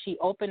plan, and she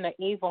opened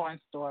the Avon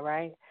store,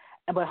 right?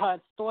 But her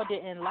store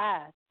didn't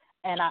last.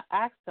 And I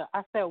asked her,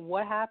 I said,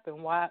 what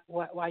happened?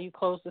 Why you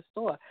closed the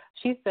store?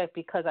 She said,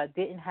 because I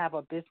didn't have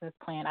a business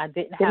plan. I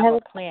didn't have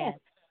a plan.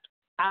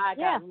 I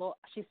got lost.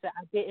 She said,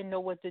 I didn't know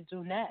what to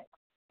do next.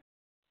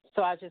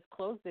 So I just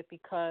closed it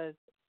because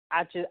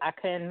I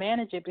couldn't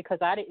manage it because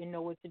I didn't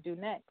know what to do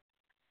next.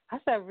 I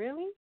said,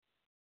 really?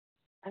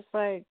 It's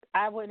like,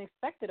 I wouldn't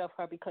expect it of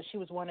her because she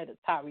was one of the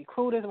top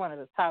recruiters, one of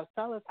the top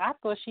sellers. I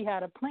thought she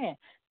had a plan.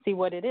 See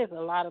what it is,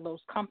 a lot of those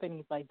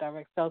companies like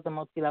direct sales and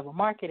multi-level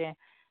marketing,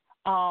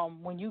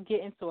 when you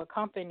get into a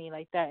company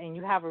like that and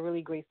you have a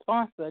really great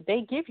sponsor,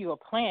 they give you a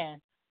plan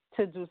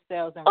to do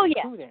sales and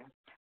recruiting. Yeah.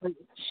 But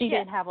she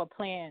didn't have a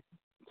plan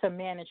to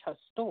manage her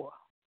store.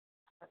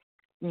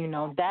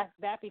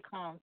 That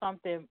becomes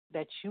something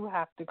that you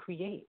have to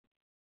create.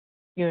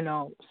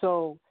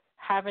 So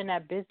having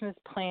that business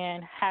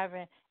plan,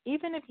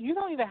 even if you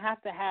don't even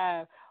have to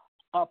have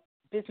a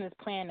business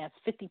plan that's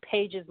 50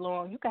 pages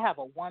long, you can have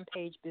a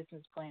one-page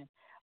business plan,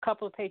 a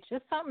couple of pages,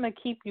 just something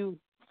to keep you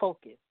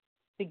focused.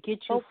 To get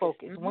you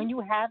focused. Mm-hmm. When you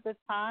have the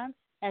time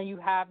and you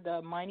have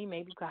the money,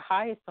 maybe you can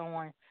hire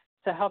someone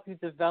to help you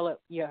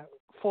develop your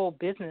full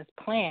business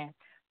plan.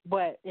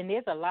 And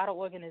there's a lot of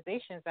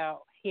organizations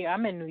out here.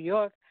 I'm in New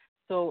York,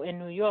 so in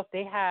New York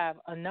they have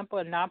a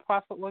number of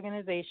nonprofit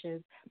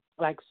organizations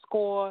like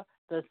SCORE,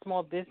 the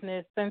Small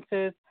Business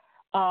Centers,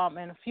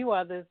 and a few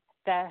others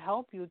that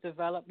help you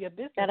develop your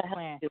business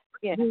plan.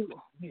 Yeah.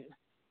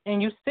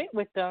 And you sit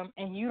with them,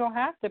 and you don't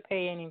have to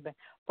pay anything,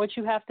 but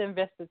you have to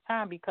invest the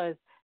time because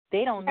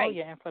they don't know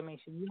your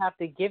information. You have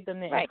to give them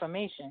the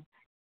information.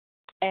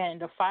 And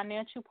the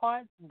financial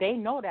part, they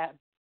know that.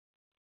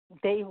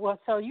 They will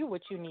tell you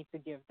what you need to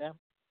give them.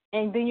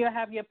 And then you'll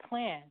have your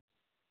plan.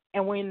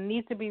 And when it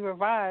needs to be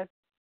revised,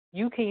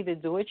 you can either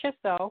do it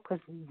yourself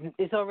because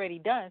it's already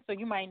done. So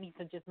you might need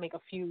to just make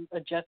a few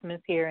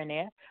adjustments here and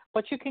there.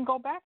 But you can go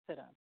back to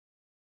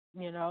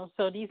them.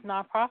 So these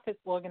nonprofit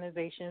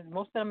organizations,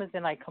 most of them is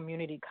in like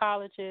community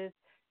colleges.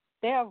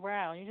 They're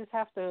around. You just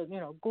have to,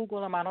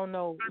 Google them. I don't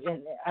know.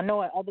 I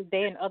know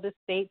in other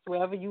states,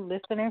 wherever you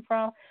listening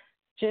from,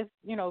 just,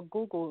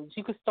 Google.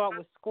 You could start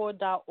with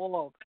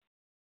score.org.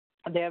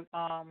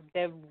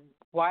 They're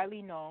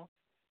widely known,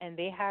 and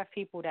they have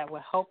people that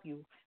will help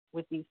you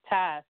with these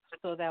tasks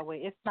so that way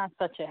it's not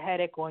such a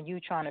headache on you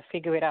trying to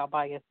figure it out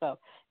by yourself.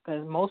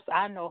 Because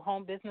I know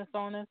home business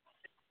owners,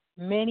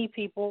 many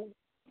people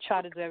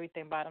try to do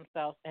everything by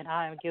themselves, and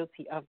I am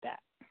guilty of that.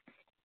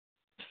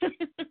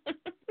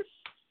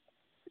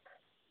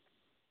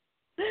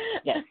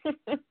 Yes.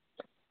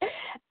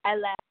 I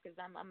laugh because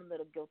I'm a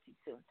little guilty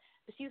too.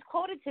 But she's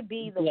quoted to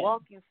be the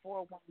walking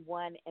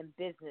 411 in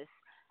business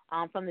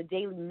from the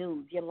Daily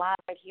News. You're live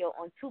right here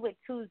on Two Lit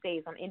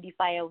Tuesdays on Indie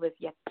Fire with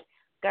your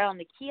girl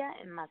Nakia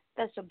and my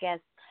special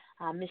guest,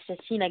 Miss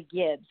Shashina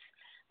Gibbs,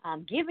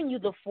 giving you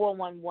the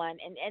 411.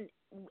 And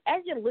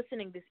as you're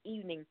listening this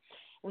evening,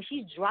 when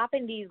she's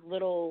dropping these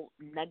little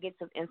nuggets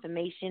of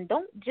information,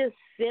 don't just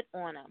sit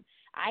on them.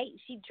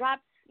 She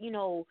drops,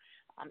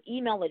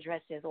 email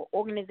addresses or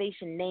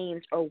organization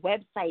names or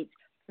websites.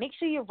 Make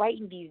sure you're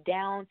writing these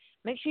down.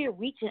 Make sure you're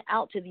reaching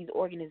out to these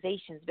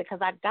organizations because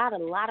I've got a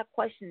lot of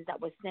questions that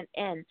were sent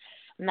in.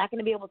 I'm not going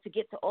to be able to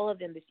get to all of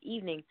them this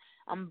evening,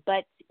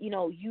 but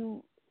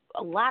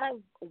a lot of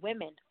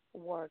women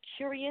were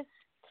curious.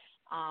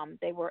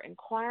 They were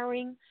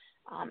inquiring,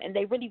 and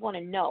they really want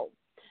to know.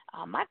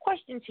 My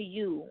question to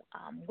you,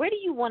 where do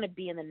you want to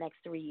be in the next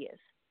 3 years?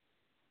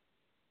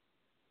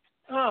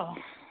 Oh,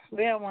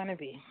 where I want to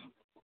be.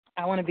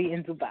 I want to be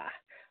in Dubai.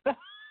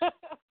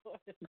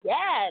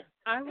 Yes.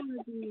 I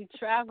want to be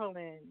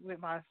traveling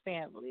with my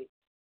family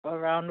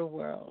around the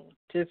world,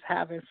 just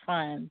having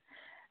fun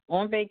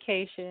on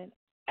vacation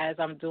as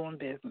I'm doing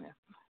business.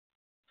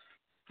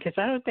 Because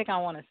I don't think I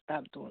want to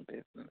stop doing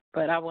business,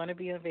 but I want to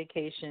be on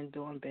vacation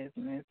doing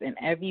business. And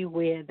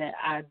everywhere that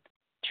I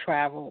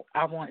travel,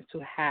 I want to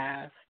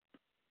have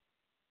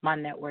my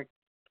network,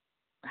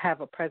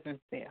 have a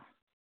presence there.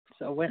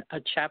 So when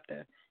a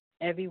chapter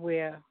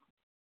everywhere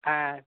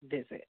I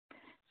visit.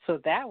 So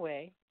that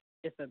way,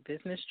 it's a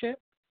business trip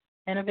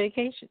and a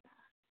vacation.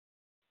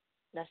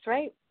 That's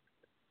right.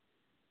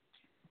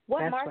 What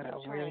That's market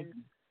what trends?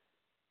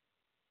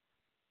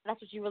 That's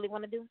what you really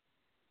want to do?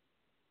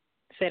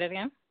 Say that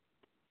again?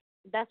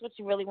 That's what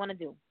you really want to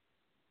do?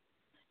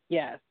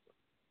 Yes.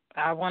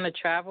 I want to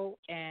travel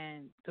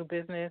and do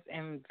business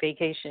and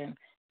vacation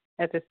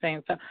at the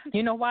same time.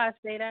 You know why I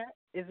say that?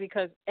 Is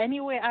because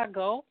anywhere I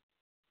go,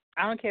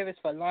 I don't care if it's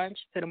for lunch,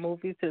 to the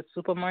movies, to the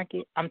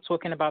supermarket, I'm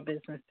talking about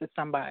business to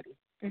somebody.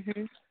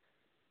 Mm-hmm.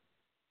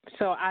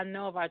 So I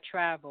know if I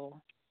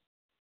travel,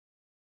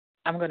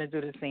 I'm going to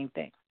do the same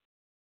thing.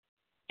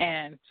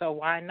 And so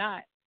why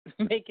not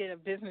make it a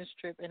business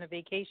trip and a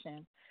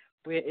vacation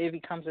where it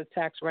becomes a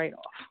tax write-off?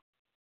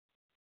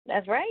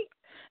 That's right.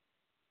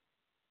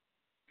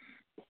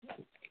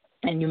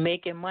 And you're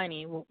making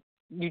money.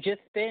 You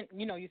just spend,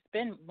 you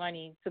spend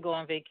money to go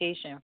on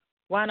vacation.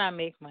 Why not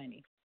make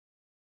money?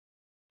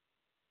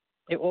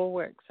 It all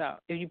works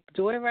out. If you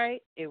do it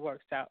right, it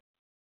works out.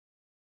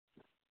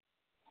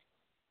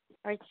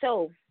 All right.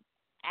 So,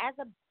 as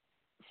a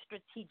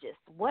strategist,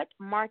 what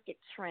market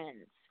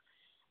trends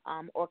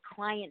or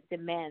client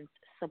demands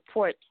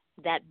support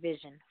that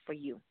vision for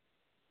you?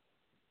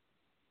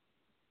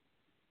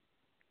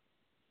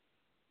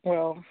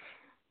 Well,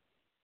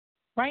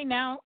 right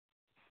now,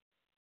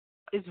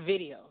 it's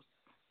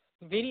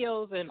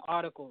videos and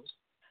articles.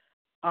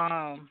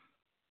 A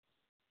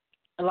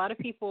lot of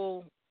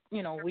people,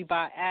 we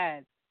buy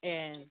ads,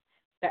 and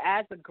the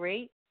ads are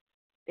great.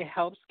 It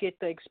helps get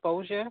the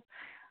exposure,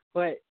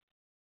 but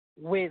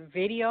with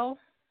video,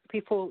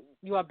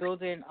 you are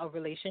building a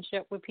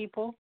relationship with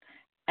people,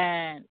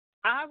 and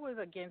I was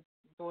against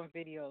doing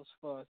videos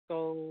for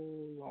so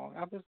long.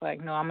 I was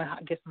like, no, I'm gonna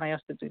get somebody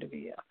else to do the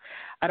video.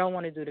 I don't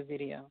want to do the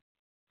video,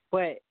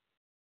 but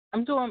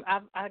I'm doing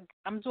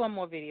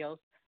more videos,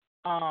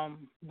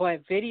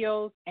 but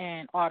videos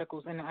and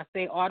articles, and I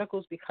say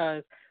articles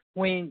because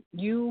when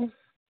you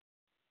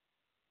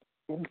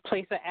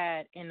place an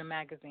ad in the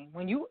magazine,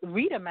 when you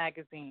read a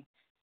magazine,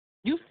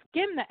 you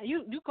skim that,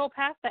 you go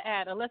past the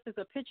ad unless it's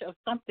a picture of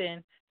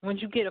something. When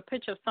you get a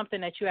picture of something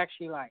that you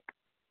actually like,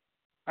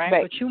 right?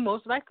 But you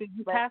most likely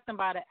passing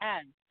by the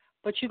ad,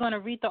 but you're gonna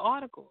read the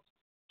articles,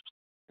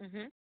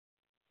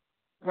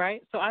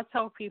 right? So I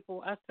tell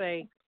people, I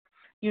say,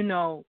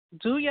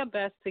 do your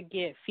best to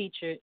get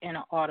featured in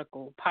an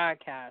article,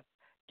 podcast,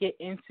 get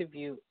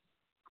interviewed,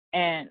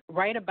 and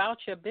write about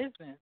your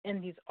business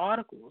in these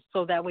articles,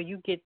 so that way you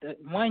get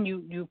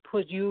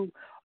you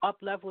up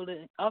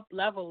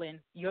leveling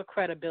your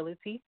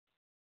credibility.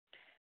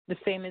 The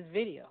same as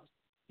videos.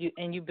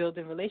 You build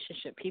a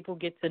relationship. People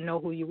get to know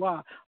who you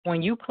are.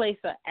 When you place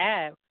an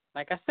ad,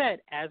 like I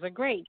said, ads are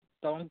great.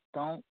 Don't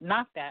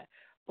knock that.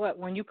 But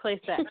when you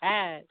place an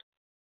ad,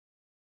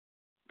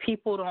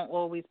 people don't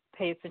always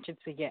pay attention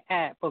to your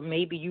ad. But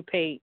maybe you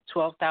paid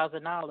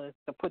 $12,000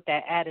 to put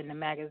that ad in the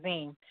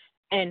magazine,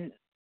 and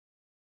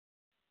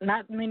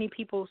not as many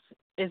people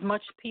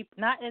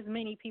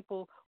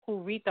who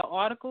read the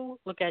article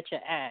look at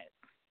your ads.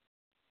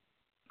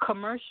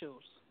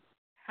 Commercials.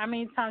 How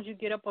many times you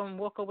get up and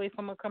walk away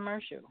from a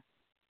commercial?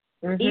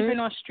 Even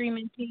on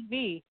streaming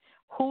TV,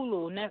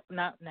 Hulu,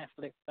 not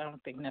Netflix. I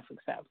don't think Netflix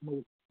have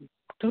movies.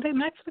 Do they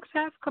Netflix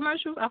have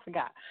commercials? I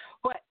forgot.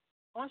 But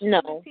on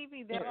streaming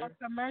TV, there are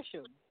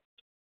commercials.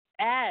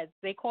 Ads.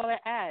 They call it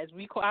ads.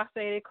 I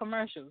say they're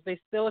commercials. They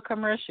still a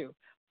commercial.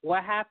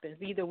 What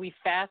happens? Either we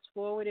fast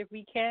forward if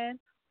we can,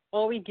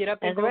 or we get up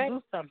and go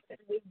do something.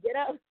 We get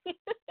up.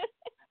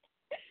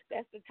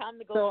 That's the time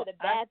to go to the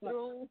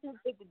bathroom,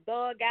 take the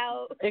dog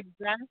out.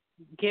 Exactly.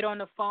 Get on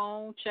the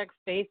phone, check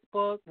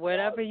Facebook,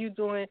 whatever you're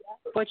doing,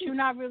 but you're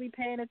not really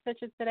paying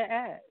attention to the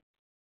ads.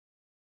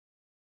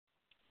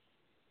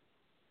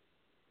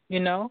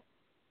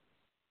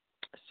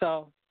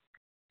 So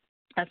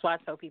that's why I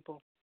tell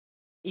people,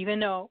 even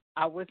though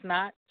I was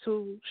not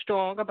too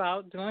strong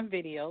about doing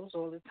videos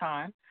all the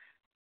time,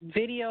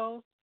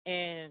 videos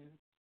and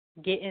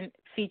getting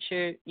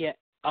featured, an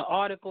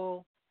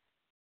article,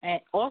 and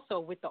also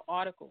with the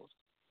articles,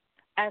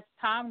 as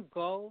time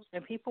goes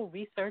and people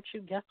research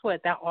you, guess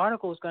what? That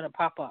article is going to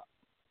pop up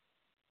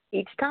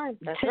each time.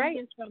 That's 10 right.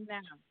 years from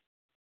now,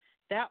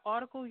 that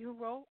article you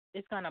wrote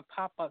is going to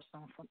pop up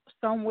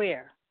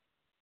somewhere.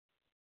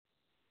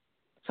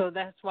 So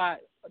that's why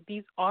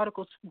these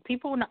articles, you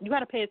got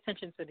to pay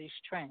attention to these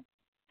trends.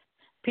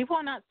 People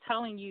are not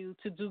telling you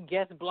to do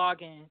guest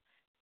blogging.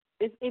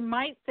 It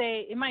might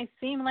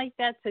seem like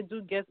that, to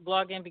do guest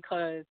blogging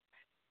because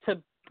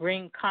to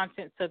bring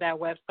content to that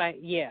website,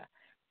 yeah.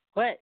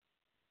 But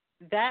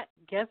that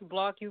guest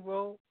blog you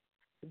wrote,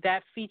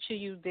 that feature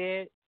you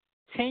did,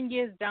 10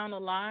 years down the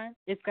line,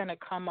 it's going to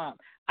come up.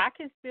 I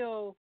can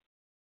still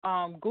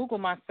Google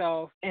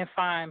myself and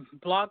find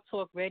Blog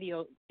Talk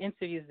Radio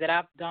interviews that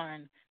I've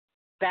done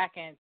back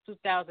in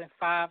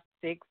 2005,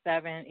 6,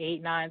 7,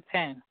 8, 9,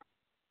 10.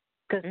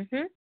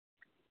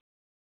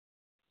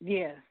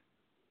 Yeah.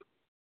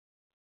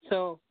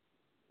 So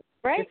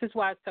this is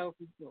why I tell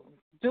people,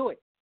 do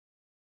it.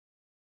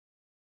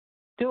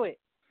 Do it.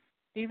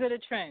 These are the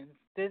trends.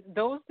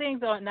 Those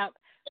things are not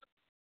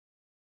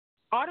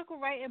article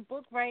writing,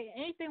 book writing,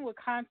 anything with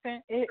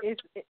content.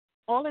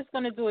 All it's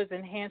going to do is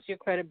enhance your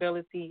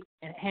credibility,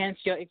 enhance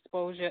your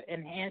exposure,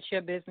 enhance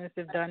your business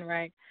if done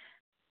right.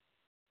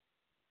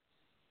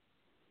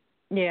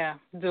 Yeah,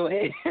 do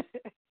it.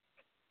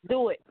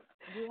 Do it.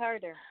 You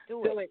heard her.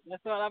 Do it.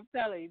 That's all I'm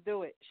telling you.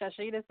 Do it.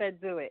 Shashida said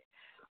do it.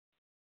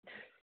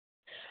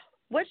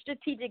 What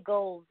strategic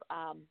goals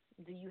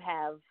do you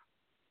have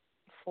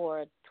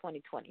for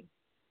 2020?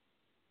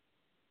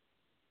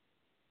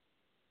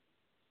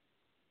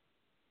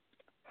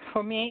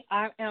 For me,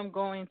 I am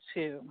going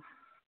to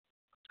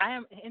I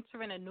am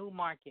entering a new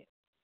market,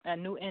 a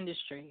new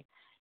industry,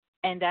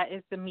 and that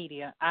is the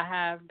media. I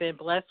have been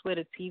blessed with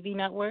a TV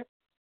network.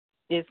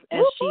 It's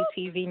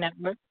SGTV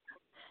Network,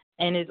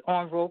 and it's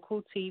on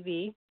Roku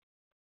TV.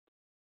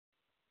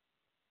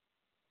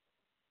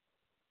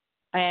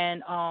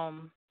 And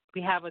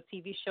we have a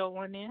TV show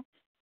on there,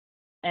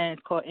 and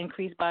it's called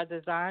Increase by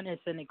Design.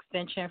 It's an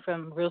extension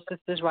from Real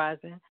Sisters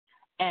Rising.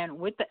 And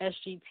with the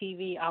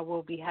SGTV, I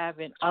will be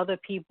having other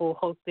people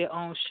host their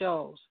own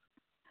shows.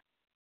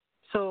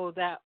 So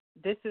that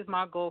this is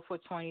my goal for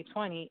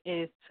 2020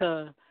 is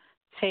to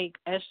take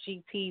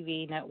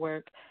SGTV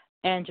Network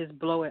and just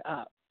blow it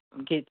up.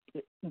 Get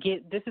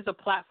this is a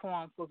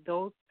platform for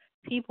those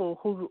people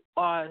who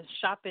are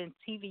shopping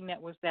TV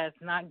networks that's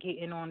not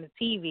getting on the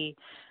TV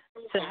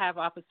to have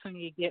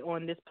opportunity to get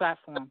on this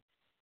platform.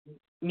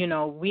 You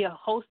know, we are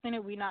hosting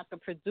it. We're not the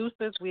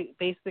producers. We're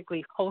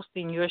basically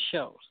hosting your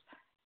shows.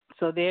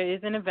 So there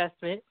is an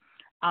investment,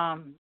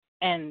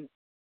 and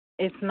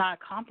it's not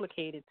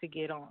complicated to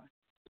get on.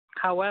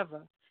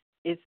 However,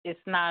 it's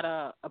not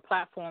a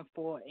platform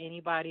for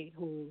anybody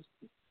who's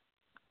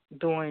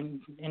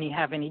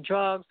have any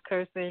drugs,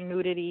 cursing,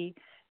 nudity,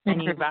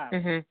 any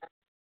violence.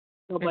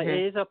 So, but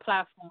it is a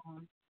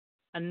platform,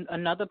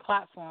 another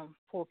platform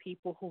for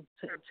people who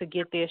to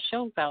get their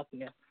shows out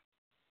there.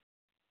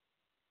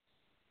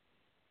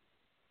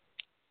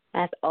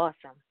 That's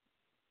awesome.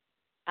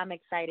 I'm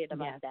excited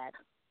about that.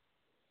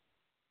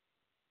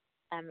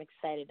 I'm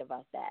excited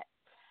about that.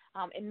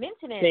 And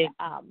mentioning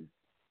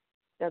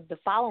the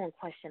following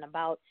question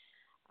about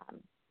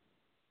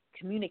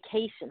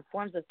communication,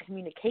 forms of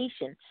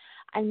communication,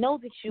 I know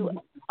that you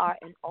are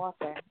an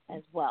author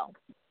as well.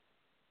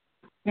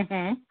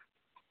 Mm-hmm.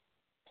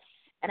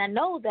 And I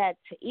know that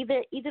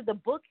either the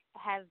book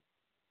has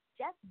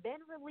just been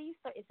released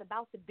or it's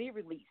about to be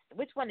released.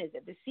 Which one is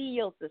it? The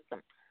CEO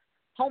System,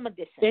 Home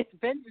Edition. It's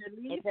been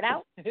released. Is it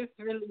out? It's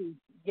released.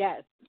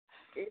 Yes.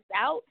 It's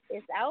out.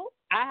 It's out.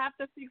 I have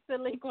to fix the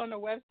link on the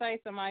website.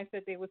 Somebody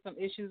said there was some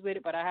issues with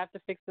it, but I have to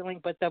fix the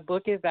link. But the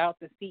book is out,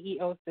 the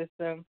CEO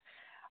System,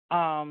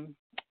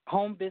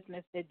 Home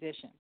Business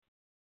Edition.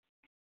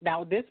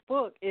 Now, this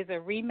book is a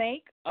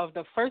remake of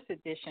the first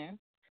edition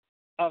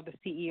of the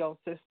CEO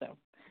System.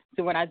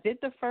 So when I did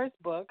the first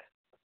book,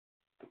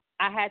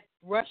 I had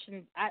rushed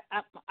and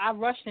I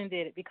rushed and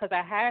did it because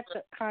I had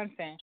the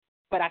content,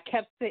 but I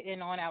kept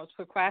sitting on it. I was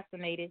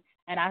procrastinating,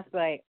 and I was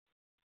like,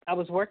 I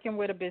was working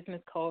with a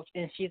business coach,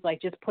 and she's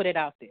like, just put it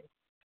out there.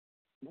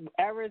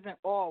 Errors and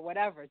all,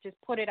 whatever, just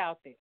put it out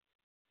there.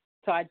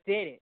 So I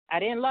did it. I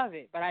didn't love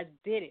it, but I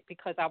did it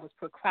because I was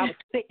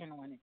sitting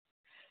on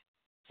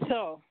it.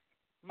 So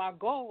my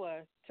goal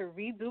was to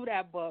redo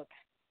that book.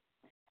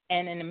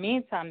 And in the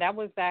meantime, that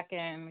was back in,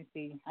 let me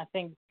see, I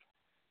think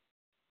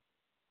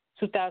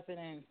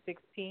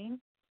 2016.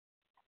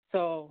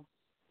 So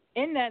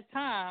in that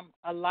time,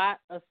 a lot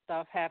of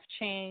stuff have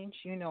changed.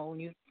 You know, when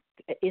you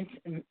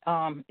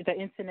the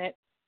internet,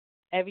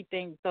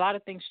 everything, a lot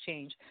of things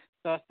change.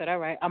 So I said, all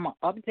right, I'm going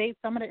to update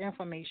some of the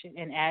information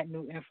and add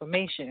new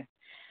information.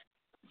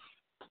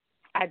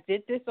 I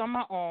did this on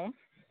my own.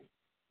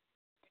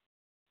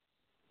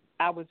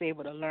 I was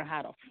able to learn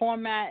how to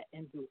format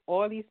and do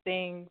all these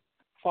things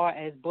as far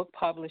as book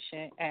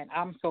publishing, and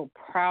I'm so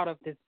proud of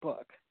this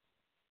book.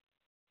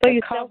 So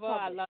you cover,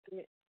 I love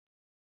it.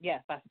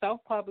 Yes, I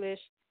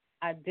self-published.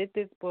 I did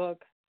this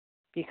book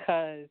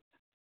because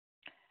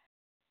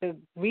the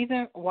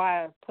reason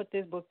why I put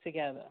this book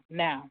together,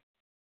 now,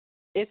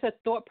 it's a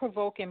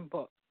thought-provoking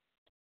book,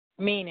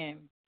 meaning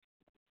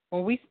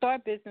when we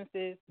start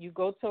businesses, you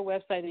go to a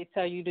website, they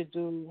tell you to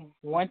do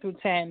 1 through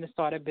 10 to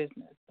start a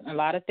business. A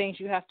lot of things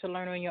you have to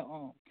learn on your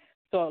own.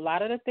 So a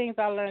lot of the things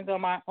I learned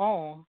on my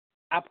own,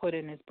 I put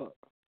in this book.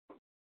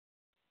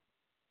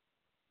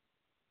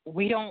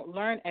 We don't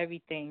learn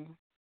everything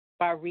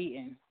by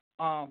reading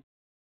on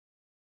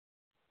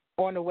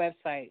the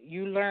website.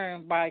 You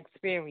learn by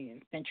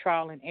experience and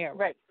trial and error.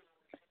 Right.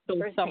 So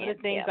some of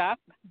the things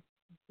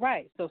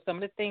So some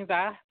of the things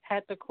I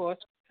had to course,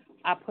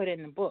 I put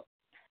in the book.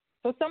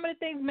 So some of the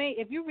things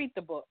if you read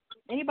the book,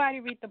 anybody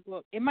read the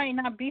book, it might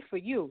not be for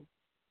you,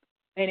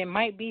 and it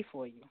might be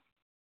for you.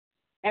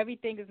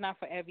 Everything is not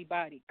for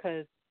everybody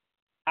because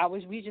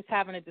we just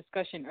having a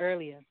discussion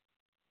earlier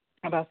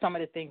about some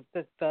of the things,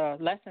 the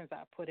lessons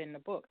I put in the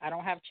book. I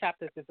don't have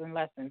chapters, it's in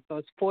lessons. So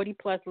it's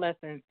 40-plus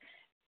lessons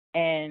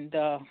and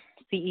the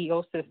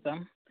CEO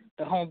System,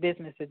 the Home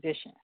Business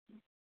Edition.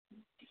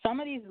 Some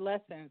of these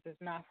lessons is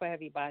not for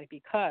everybody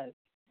because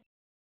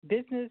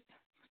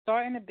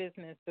starting a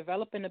business,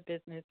 developing a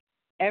business,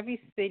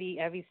 every city,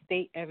 every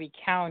state, every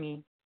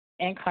county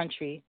and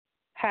country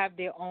have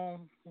their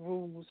own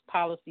rules,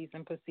 policies,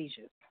 and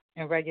procedures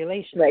and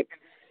regulations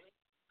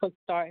for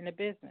starting a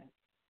business.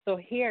 So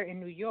here in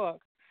New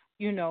York,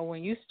 you know,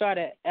 when you start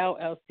an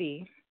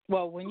LLC, a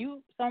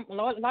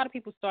lot of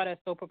people start as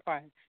sole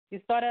proprietor. You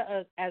start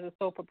as a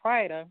sole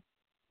proprietor,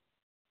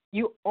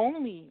 you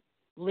only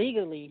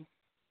legally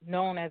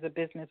known as a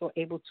business or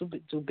able to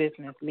do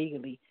business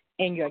legally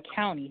in your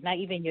county, not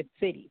even your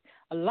city.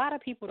 A lot of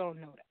people don't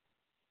know that.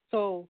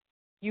 So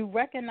you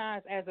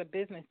recognize as a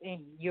business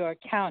in your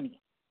county.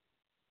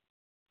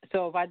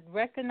 So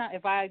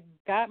if I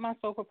got my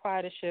sole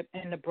proprietorship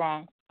in the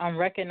Bronx, I'm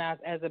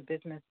recognized as a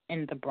business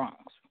in the Bronx.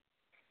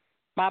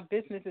 My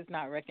business is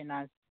not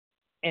recognized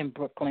in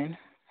Brooklyn,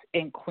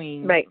 in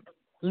Queens, Right.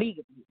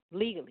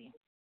 legally.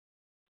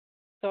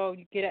 So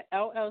you get an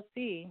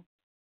LLC,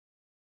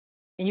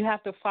 and you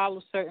have to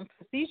follow certain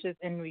procedures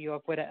in New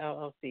York with an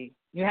LLC.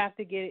 You have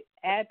to get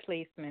ad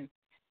placements.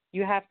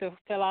 You have to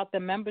fill out the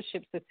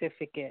membership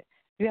certificate.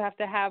 You have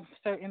to have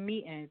certain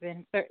meetings,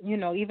 and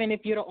even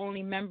if you're the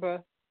only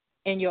member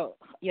in your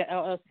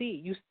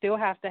LLC, you still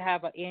have to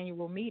have an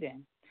annual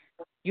meeting.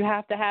 You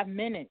have to have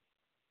minutes.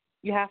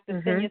 You have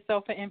to send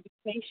yourself an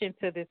invitation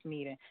to this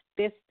meeting.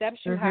 There's steps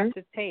you have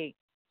to take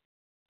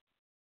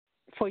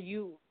for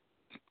you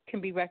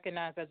can be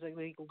recognized as a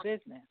legal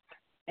business.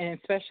 And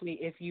especially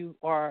if you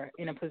are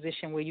in a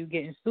position where you're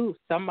getting sued,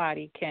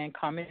 somebody can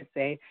come in and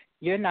say,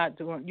 you're not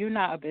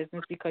a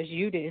business because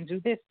you didn't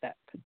do this step.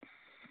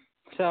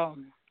 So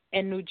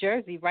in New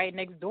Jersey, right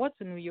next door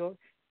to New York,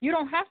 you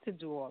don't have to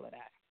do all of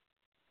that.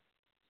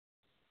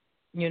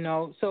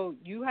 So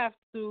you have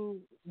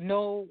to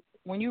know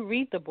when you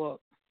read the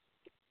book,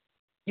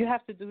 you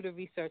have to do the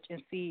research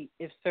and see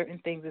if certain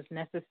things is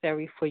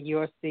necessary for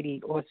your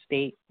city or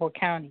state or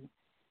county.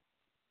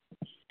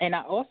 And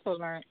I also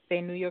learned,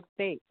 say, New York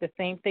State, the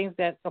same things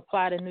that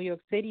apply to New York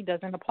City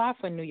doesn't apply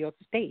for New York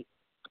State.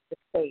 The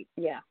state,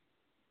 yeah.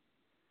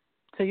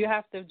 So you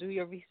have to do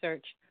your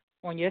research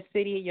on your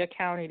city, your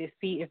county, to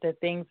see if the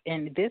things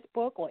in this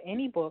book or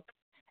any book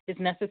is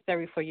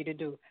necessary for you to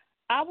do.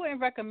 I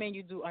wouldn't recommend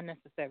you do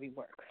unnecessary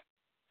work.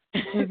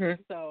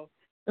 So,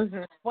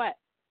 but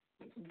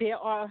there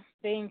are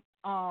things,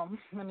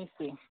 let me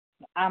see.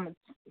 I'm going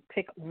to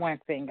pick one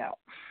thing out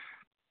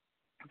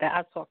that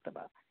I talked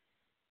about.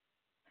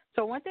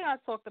 So one thing I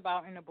talked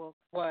about in the book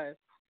was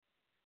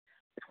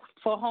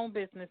for a home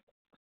business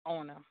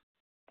owner,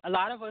 a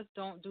lot of us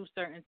don't do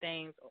certain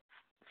things,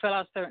 fill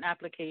out certain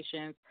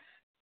applications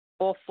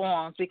or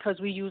forms because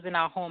we're using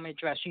our home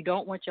address. You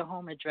don't want your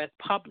home address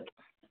public,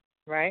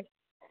 right?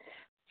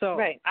 So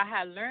I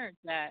had learned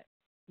that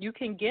you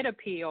can get a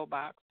P.O.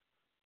 box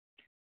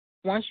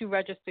once you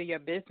register your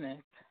business.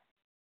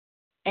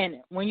 And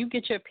when you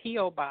get your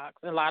P.O. box,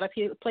 a lot of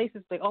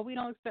places say, we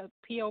don't accept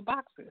P.O.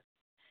 boxes.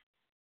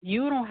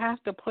 You don't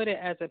have to put it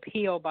as a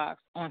P.O.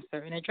 box on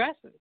certain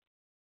addresses.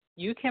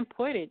 You can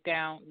put it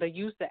down,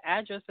 use the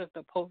address of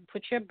the post,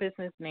 put your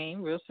business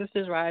name, Real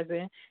Sisters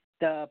Rising,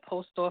 the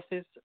post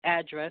office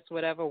address,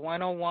 whatever,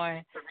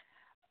 101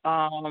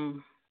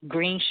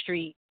 Green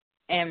Street,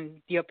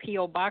 and your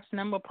P.O. box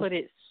number, put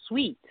it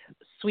Suite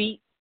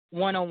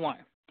 101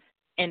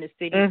 in the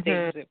city,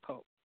 state, zip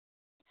code.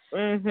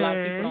 A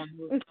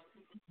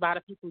lot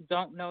of people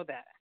don't know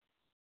that.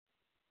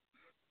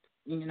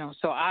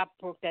 So I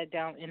broke that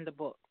down in the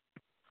book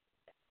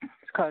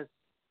because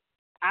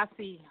I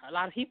see a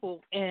lot of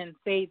people in,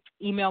 say,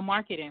 email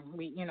marketing.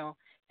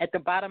 At the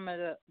bottom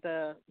of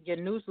your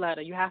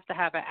newsletter, you have to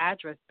have an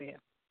address there,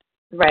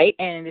 right?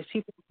 And if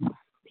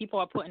people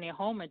are putting their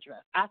home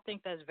address, I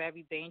think that's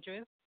very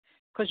dangerous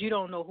because you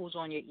don't know who's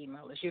on your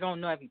email list. You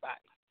don't know everybody,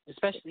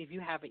 especially if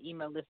you have an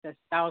email list that's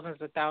thousands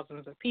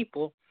of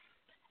people,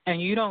 and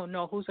you don't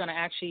know who's going to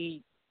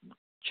actually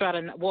try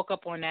to walk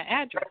up on that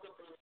address.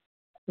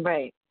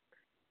 Right.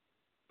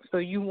 So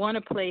you want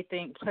to play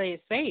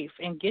it safe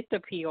and get the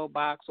P.O.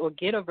 box or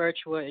get a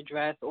virtual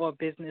address or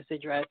business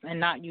address and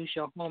not use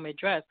your home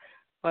address.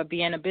 But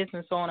being a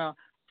business owner,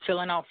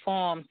 filling out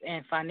forms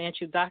and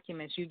financial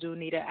documents, you do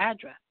need an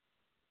address.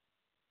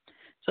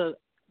 So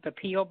the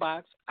P.O.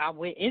 box, I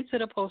went into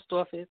the post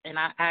office and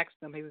I asked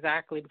them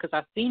exactly because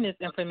I've seen this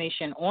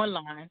information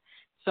online.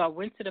 So I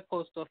went to the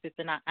post office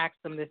and I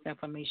asked them this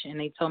information and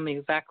they told me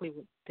exactly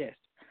what this.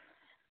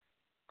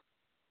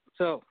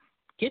 So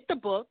get the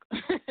book.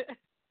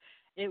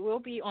 It will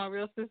be on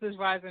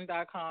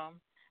realsistersrising.com.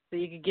 So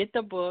you can get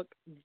the book,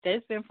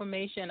 this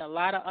information, a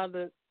lot of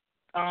other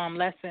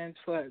lessons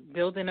for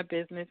building a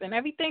business. And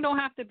everything don't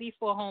have to be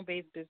for a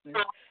home-based business.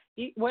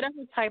 Whatever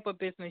type of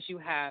business you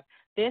have,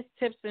 there's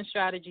tips and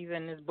strategies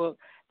in this book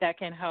that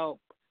can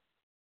help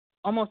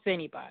almost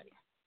anybody.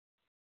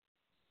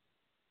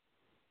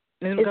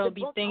 There's going to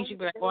be things you'll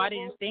be like, I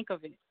didn't think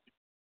of it.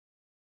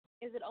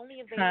 Is it only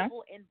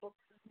available in book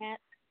format?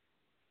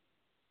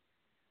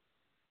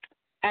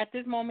 At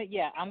this moment,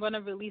 yeah. I'm going to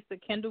release the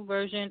Kindle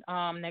version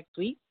next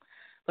week.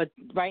 But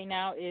right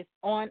now it's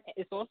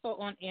also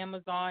on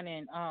Amazon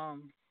and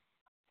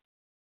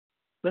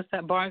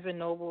Barnes and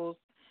Nobles.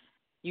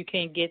 You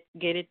can get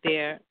it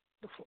there,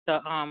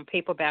 the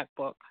paperback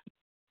book.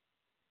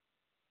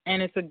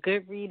 And it's a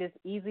good read. It's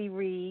easy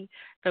read.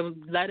 The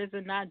letters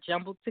are not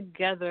jumbled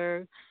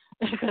together.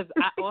 Because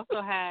I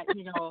also had,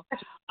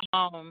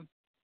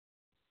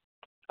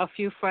 a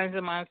few friends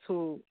of mine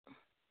who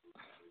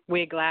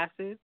wear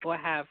glasses or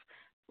have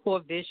poor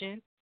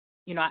vision.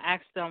 I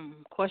asked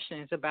them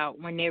questions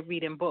about when they're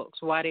reading books,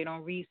 why they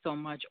don't read so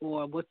much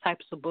or what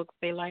types of books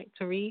they like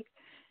to read.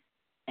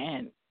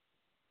 And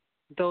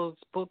those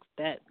books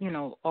that,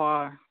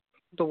 are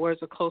the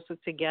words are closer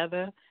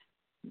together,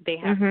 they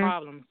have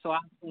problems. So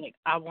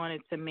I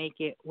wanted to make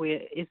it where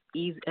it's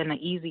easy and an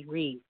easy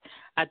read.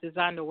 I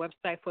designed a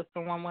website for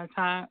someone one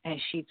time, and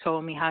she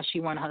told me how she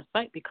wanted her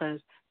site because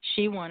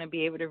she wanted to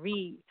be able to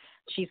read.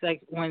 She's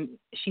like, when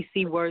she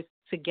see words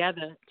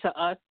together to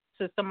us,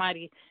 to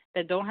somebody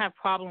that don't have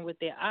problem with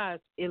their eyes,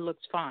 it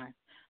looks fine.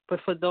 But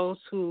for those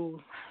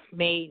who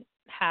may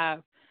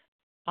have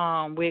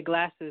wear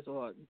glasses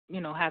or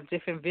have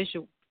different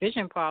vision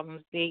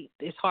problems,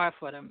 it's hard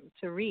for them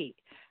to read.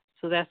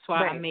 So that's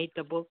why I made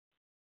the book,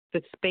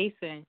 the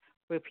spacing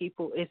where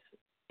people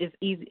it's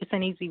easy. It's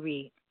an easy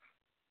read.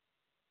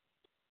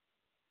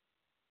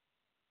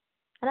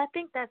 And I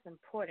think that's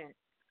important.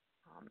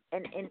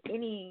 In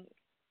any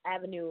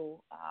avenue,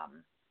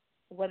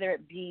 whether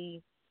it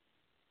be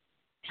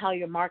how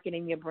you're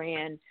marketing your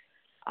brand,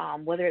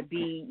 whether it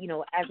be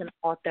as an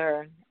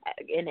author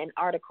in an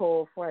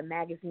article for a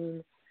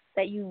magazine,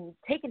 that you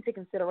take into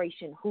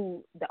consideration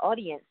who the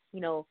audience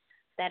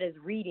that is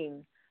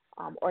reading.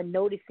 Or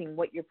noticing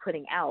what you're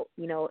putting out.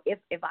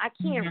 If I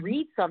can't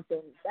read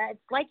something, that's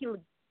like you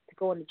to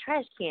go in the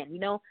trash can.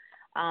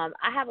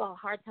 I have a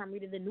hard time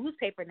reading the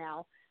newspaper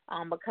now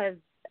because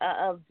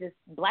of just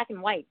black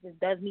and white. Just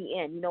does me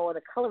in. Or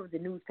the color of the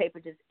newspaper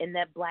just in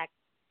that black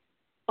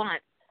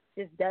font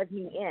just does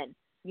me in.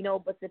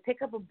 But to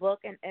pick up a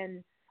book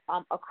and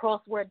a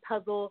crossword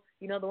puzzle,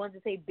 the ones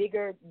that say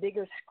bigger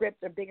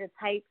script or bigger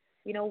type,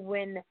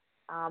 when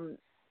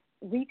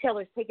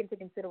retailers take into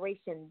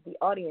consideration the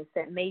audience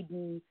that may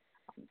be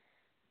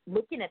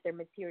looking at their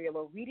material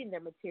or reading their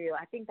material,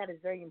 I think that is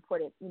very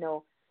important,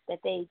 that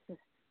they just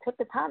took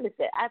the time to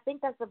say. I think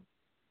that's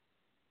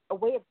a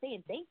way of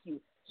saying thank you,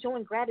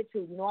 showing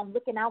gratitude. I'm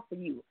looking out for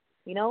you.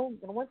 I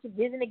don't want your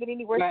vision to get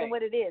any worse than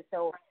what it is.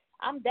 So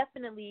I'm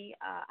definitely,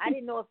 I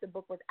didn't know if the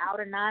book was out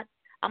or not.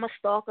 I'm a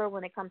stalker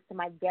when it comes to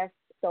my guests.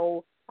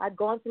 So I'd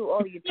gone through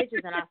all of your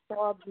pictures and I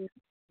saw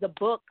the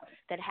book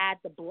that had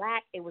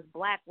it was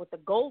black with the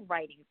gold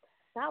writing.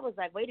 So I was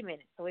like, wait a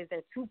minute. So is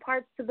there 2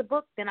 parts to the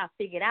book? Then I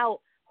figured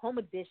out home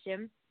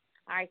edition.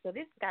 All right, so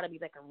this has got to be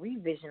like a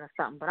revision or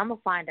something, but I'm going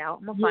to find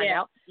out.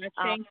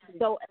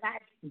 So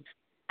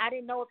I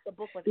didn't know if the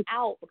book was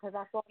out because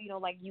I saw,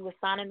 like you were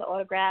signing the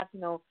autographs,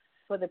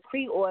 for the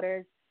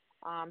pre-orders.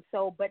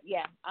 But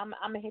yeah, I'm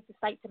going to hit the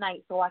site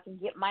tonight so I can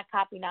get my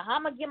copy. Now, how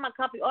am I going to get my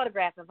copy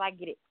autographed if I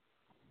get it?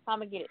 How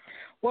am I going to get it?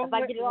 If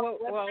I get it off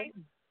the website?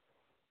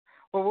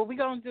 Well, what we're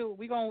going to do,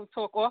 we're going to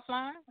talk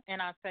offline,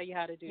 and I'll tell you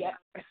how to do that.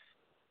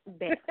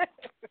 Bet.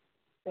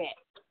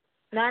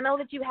 Now, I know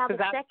that you have a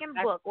second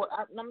book, or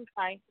I'm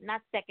sorry,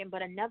 not second,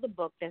 but another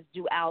book that's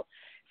due out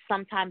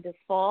sometime this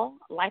fall,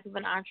 Life of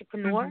an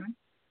Entrepreneur.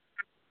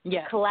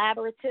 Yes.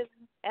 Collaborative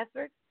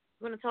effort.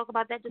 You want to talk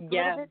about that just a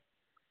little bit?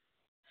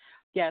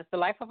 Yes, The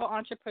Life of an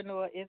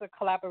Entrepreneur is a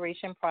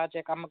collaboration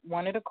project. I'm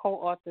one of the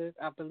co-authors.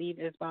 I believe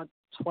there's about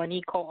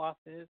 20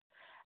 co-authors.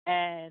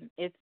 And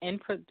we're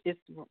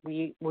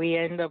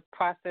in the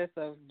process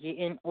of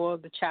getting all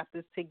the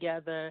chapters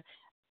together.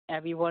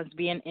 Everyone's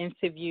being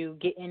interviewed,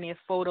 getting their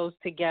photos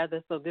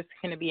together. So this is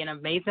going to be an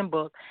amazing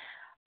book.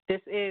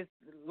 This is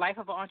Life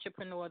of an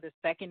Entrepreneur, the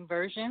second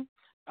version.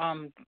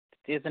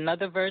 There's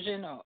another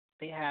version.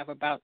 They have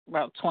about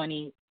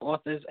 20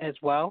 authors as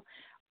well.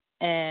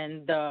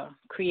 And the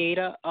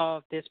creator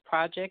of this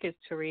project is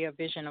Taria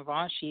Vision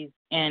Avant. She's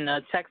in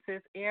the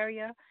Texas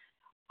area.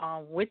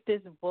 With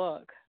this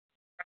book.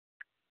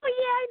 Oh,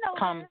 yeah, I know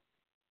her.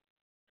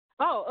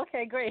 Oh,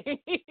 okay, great.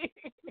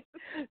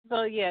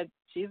 So, yeah,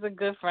 she's a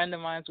good friend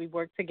of mine. We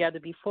worked together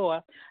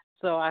before.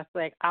 So I was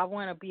like, I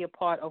want to be a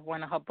part of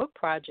one of her book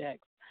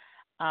projects.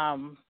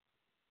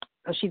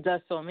 She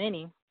does so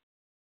many.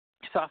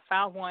 So I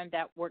found one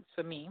that works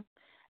for me,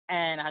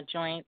 and I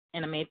joined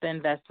and I made the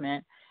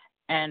investment.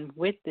 And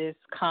with this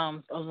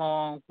comes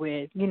along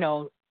with,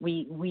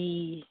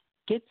 we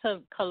get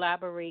to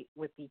collaborate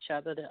with each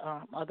other, the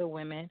other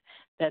women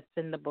that's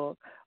in the book.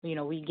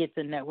 We get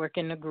to network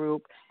in the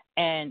group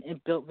and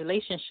build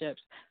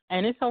relationships.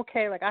 And it's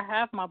okay. Like, I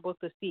have my book,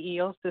 The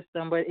CEO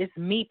System, but it's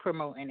me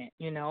promoting it,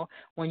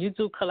 When you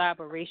do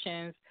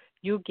collaborations,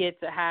 you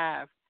get to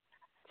have,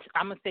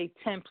 I'm going to say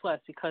 10 plus,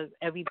 because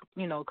every,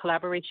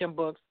 collaboration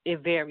books,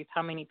 it varies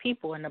how many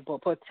people in the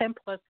book, but 10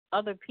 plus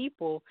other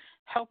people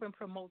helping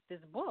promote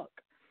this book.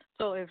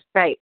 So if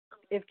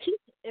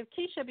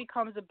Keisha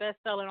becomes a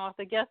best-selling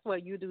author, guess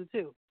what? You do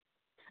too.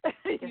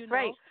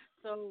 Right.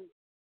 So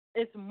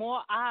it's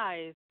more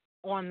eyes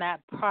on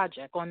that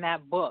project, on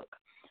that book.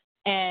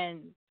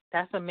 And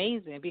that's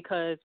amazing,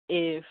 because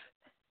if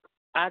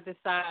I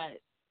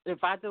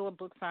do a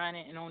book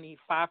signing and only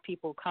 5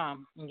 people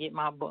come and get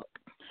my book,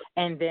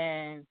 and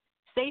then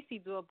Stacey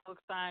do a book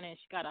signing,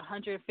 she got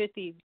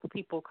 150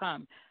 people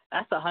come,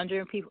 that's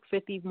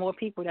 150 more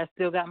people that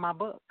still got my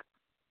book.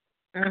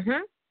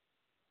 Mhm.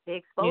 The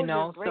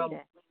exposure is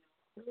greater.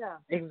 Yeah,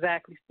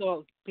 exactly.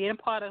 So being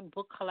part of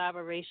book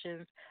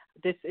collaborations,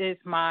 this is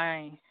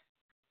my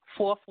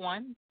 4th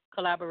one,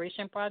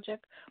 collaboration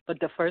project, but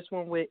the first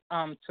one with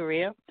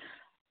Taria.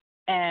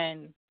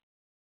 And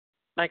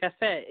like I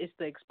said, it's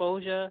the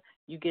exposure.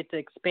 You get to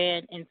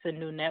expand into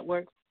new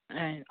networks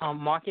and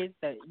markets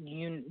that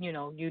you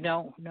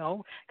don't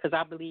know. Because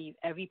I believe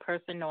every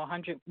person know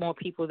 100 more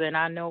people than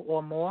I know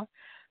or more.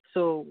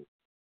 So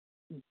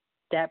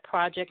that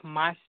project,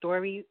 My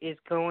Story, is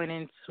going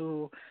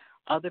into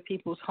other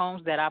people's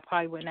homes that I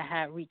probably wouldn't have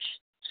had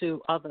reached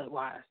to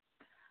otherwise.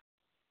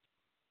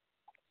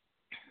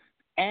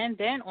 And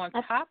then on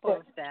top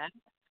of that,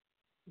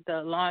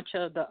 the launch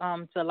of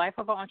the Life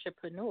of an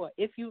Entrepreneur.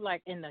 If you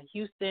like in the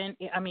Houston,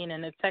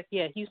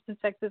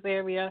 Texas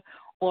area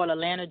or the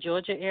Atlanta,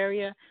 Georgia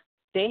area,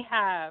 they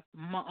have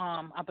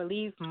I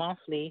believe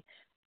monthly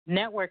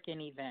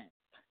networking events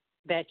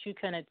that you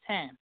can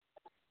attend.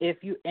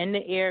 If you in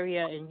the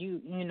area and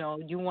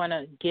you want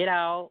to get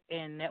out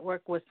and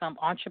network with some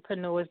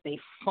entrepreneurs, they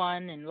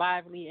fun and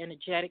lively,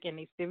 energetic, and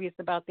they serious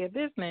about their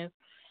business,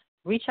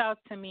 reach out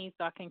to me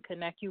so I can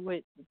connect you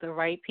with the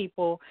right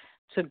people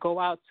to go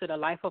out to the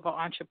Life of an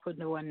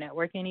Entrepreneur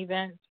networking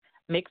events,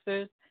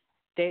 mixers.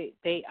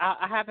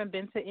 I haven't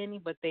been to any,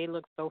 but they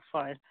look so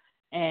fun.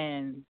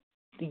 And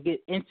you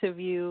get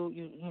interview,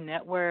 you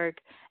network.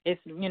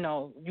 It's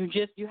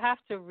you have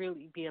to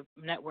really be a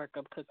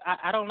networker because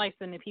I don't like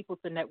sending people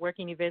to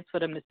networking events for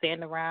them to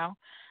stand around.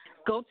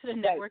 Go to the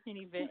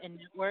networking event and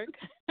network.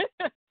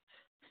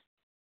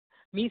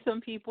 Meet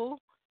some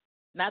people,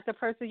 not the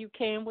person you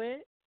came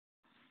with.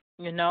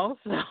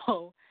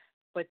 So,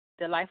 but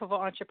the Life of an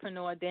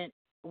Entrepreneur. Then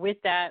with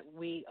that,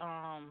 we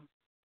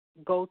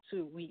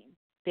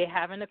they're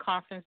having a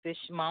conference this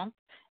month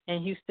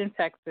in Houston,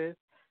 Texas,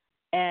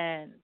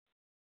 and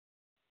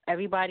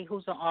everybody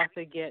who's an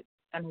author gets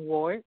an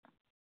award.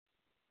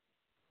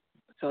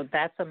 So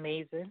that's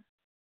amazing.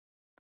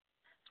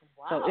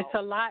 Wow. So it's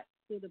a lot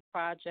to the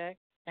project,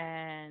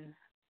 and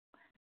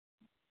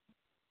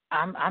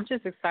I'm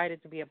just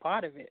excited to be a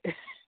part of it.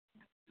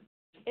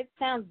 It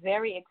sounds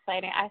very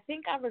exciting. I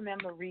think I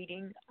remember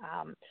reading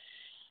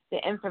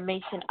the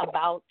information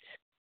about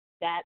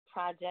that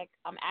project.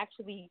 I'm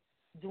actually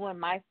doing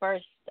my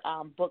first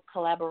book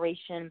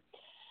collaboration.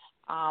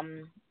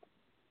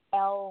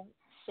 L.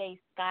 Shay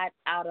Scott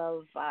out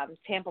of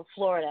Tampa,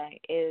 Florida,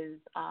 is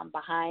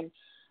behind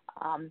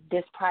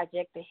this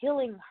project, the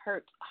Healing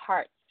Hurt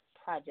Hearts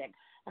project.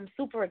 I'm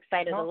super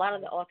excited. A lot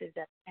of the authors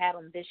that I had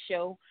on this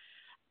show,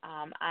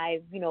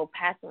 I've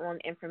passed on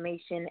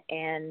information,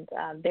 and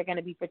they're going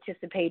to be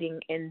participating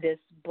in this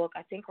book.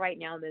 I think right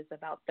now there's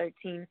about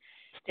 13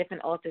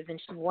 different authors,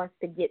 and she wants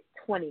to get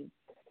 20.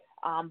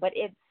 But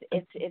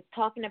it's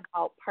talking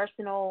about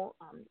personal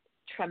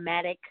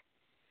traumatic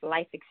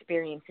life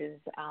experiences,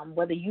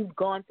 whether you've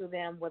gone through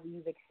them, whether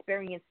you've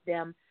experienced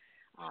them,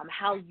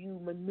 how you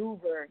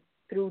maneuver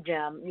through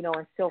them,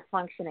 and still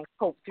function and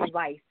cope through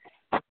life.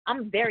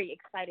 I'm very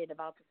excited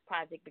about this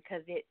project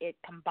because it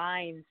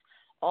combines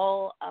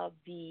all of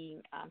the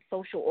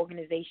social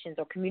organizations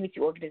or community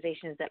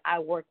organizations that I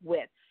work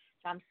with.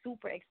 So I'm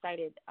super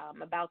excited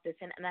about this,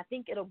 and I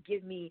think it'll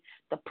give me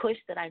the push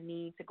that I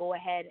need to go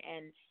ahead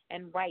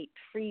and write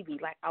freely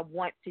like I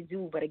want to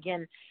do. But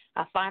again,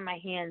 I find my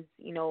hands,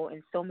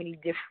 in so many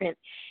different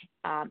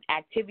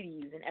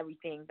activities and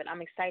everything. But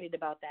I'm excited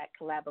about that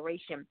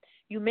collaboration.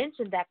 You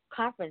mentioned that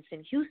conference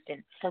in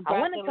Houston. I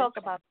want to talk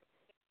about.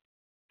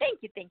 Thank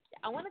you.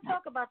 I want to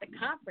talk about the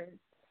conference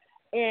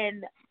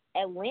in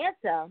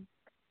Atlanta.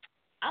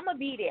 I'm gonna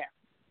be there.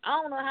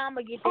 I don't know how I'm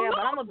gonna get there, but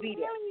I'm gonna be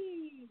there.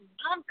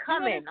 I'm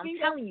coming. I'm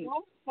telling you.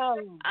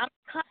 I'm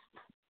coming.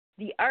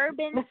 The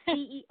Urban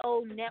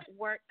CEO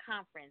Network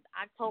Conference,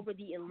 October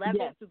the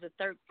 11th through the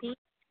 13th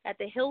at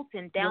the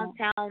Hilton,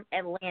 downtown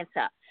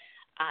Atlanta.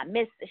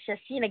 Miss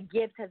Shashina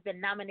Gibbs has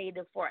been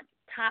nominated for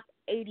top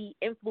 80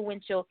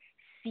 influential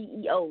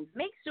CEOs.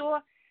 Make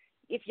sure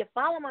if you're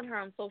following her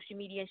on social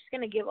media, she's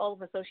going to give all of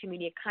her social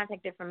media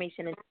contact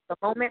information in just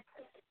a moment.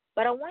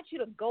 But I want you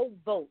to go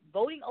vote.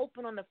 Voting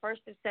open on the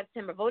 1st of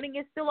September. Voting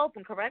is still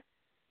open, correct?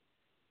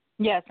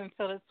 Yes,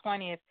 until the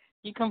 20th.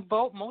 You can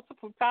vote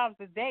multiple times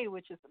a day,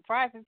 which is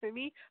surprising to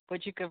me,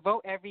 but you can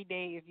vote every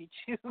day if you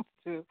choose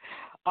to.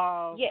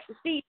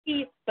 See,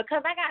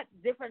 because I got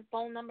different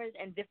phone numbers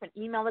and different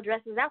email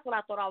addresses, that's what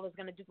I thought I was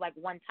going to do like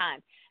one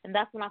time. And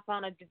that's when I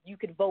found out that you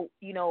could vote,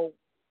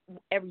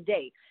 every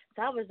day.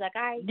 So I was like,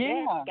 all right,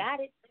 got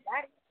it.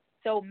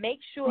 So make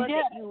sure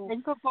that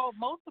you can vote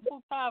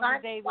multiple times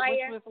a day,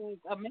 which was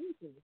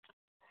amazing.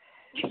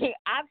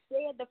 I've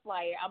shared the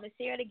flyer. I'm going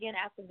to share it again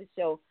after the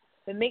show.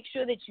 But make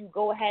sure that you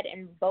go ahead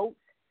and vote.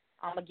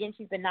 Again,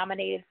 she's been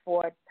nominated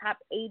for top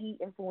 80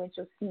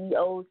 influential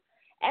CEOs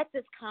at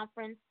this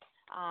conference.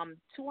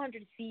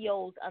 200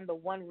 CEOs under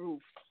one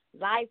roof.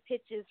 Live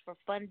pitches for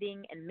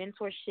funding and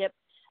mentorship.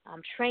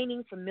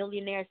 Training for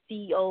millionaire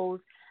CEOs.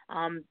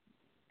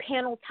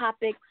 Panel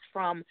topics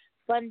from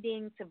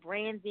funding to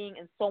branding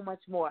and so much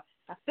more.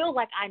 I feel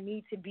like I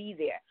need to be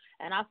there.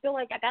 And I feel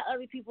like I got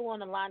other people on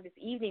the line this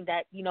evening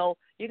that, you're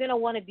going to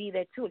want to be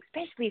there too,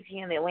 especially if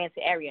you're in the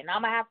Atlanta area. Now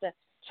I'm going to have to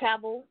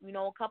travel,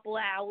 a couple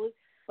of hours,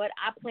 but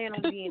I plan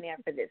on being there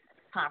for this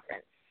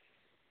conference.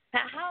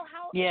 How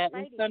yeah,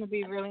 exciting. it's going to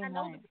be really I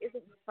know nice. this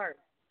isn't the first.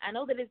 I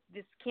know that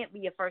this can't be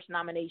your first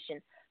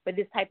nomination for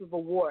this type of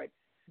award,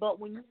 but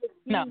when you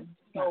No,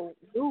 received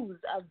news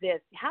of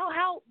this,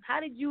 how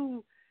did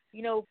you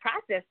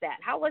process that?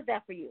 How was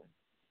that for you?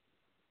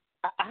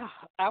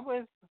 I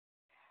was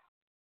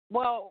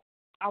well.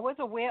 I was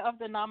aware of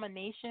the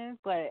nominations,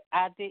 but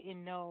I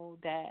didn't know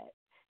that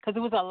because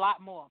it was a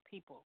lot more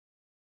people.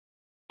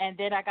 And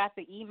then I got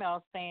the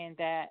email saying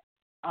that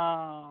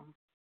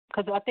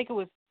because I think it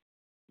was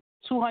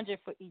 200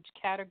 for each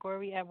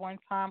category at one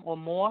time or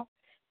more.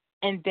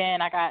 And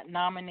then I got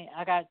nominated.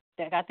 I got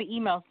the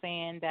email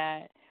saying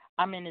that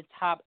I'm in the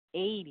top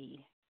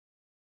 80.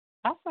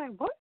 I was like,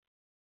 what?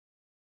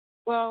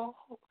 Well,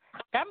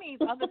 that means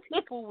other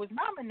people was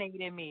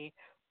nominating me.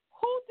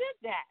 Who did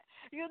that?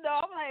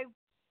 I'm like,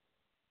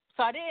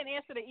 so I didn't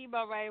answer the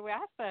email right away.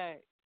 I said,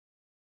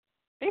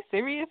 they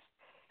serious?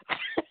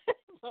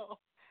 So,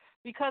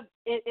 because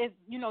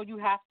you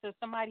have to,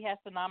 somebody has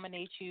to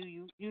nominate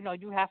you.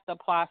 You have to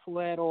apply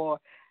for it, or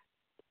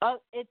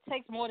it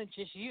takes more than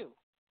just you.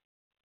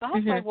 So I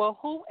was like, well,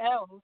 who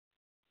else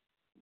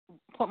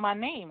put my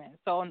name in?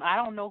 So I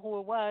don't know who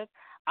it was.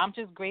 I'm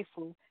just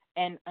grateful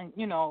and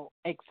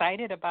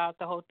excited about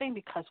the whole thing,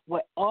 because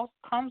what else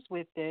comes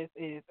with this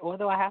is,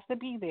 although I have to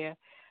be there,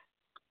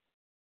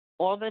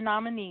 all the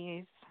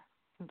nominees,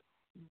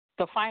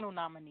 the final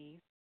nominees,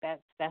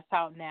 that's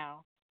out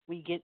now.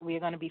 We're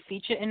going to be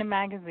featured in the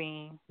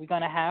magazine. We're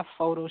going to have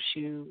photo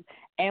shoot,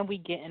 and we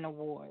getting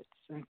awards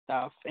and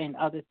stuff and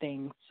other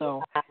things.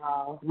 So,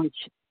 Wow.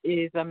 which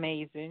is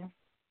amazing.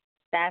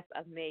 That's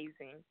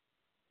amazing.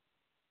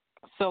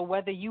 So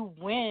whether you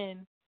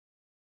win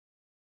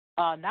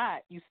or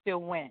not, you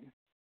still win.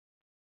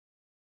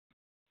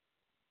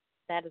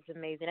 That is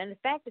amazing. And the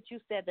fact that you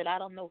said that I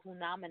don't know who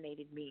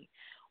nominated me,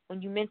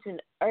 when you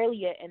mentioned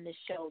earlier in the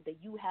show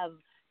that you have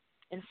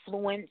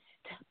influenced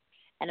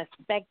and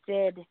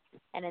affected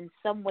and in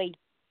some way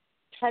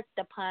touched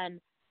upon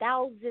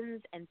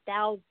thousands and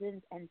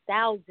thousands and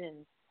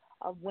thousands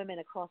of women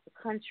across the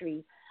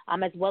country,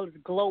 as well as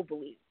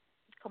globally.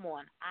 Come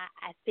on.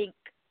 I think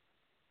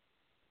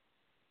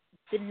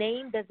the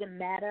name doesn't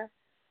matter,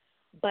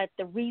 but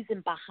the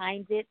reason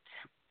behind it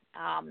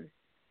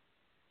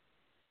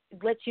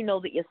lets you know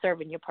that you're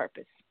serving your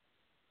purpose.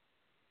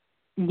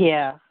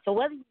 Yeah. So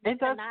whether you win It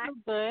does or not, feel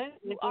good.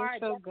 you It does are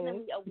feel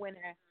definitely good. a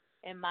winner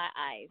in my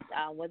eyes.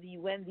 Whether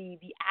you win the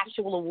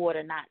actual award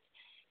or not,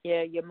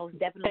 you're most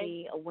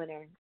definitely a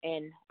winner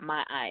in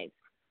my eyes.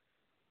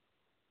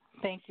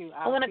 Thank you.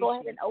 I'm going to go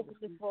ahead appreciate and open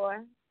the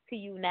floor to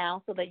you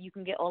now so that you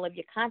can get all of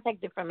your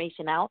contact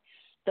information out.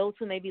 Those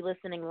who may be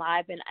listening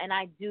live, and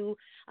I'm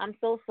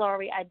so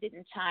sorry I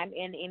didn't chime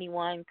in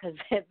anyone because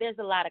there's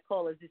a lot of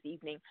callers this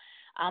evening.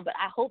 But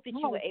I hope that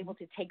you were able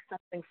to take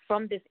something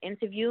from this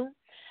interview.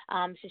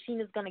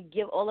 Shashina's going to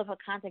give all of her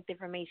contact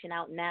information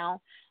out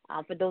now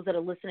for those that are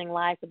listening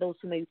live, for those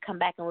who may come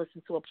back and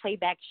listen to a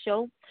playback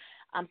show.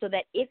 So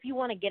that if you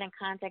want to get in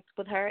contact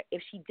with her,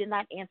 if she did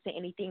not answer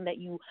anything that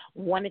you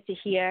wanted to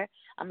hear,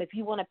 if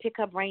you want to pick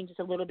up brain just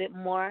a little bit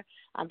more,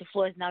 the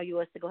floor is now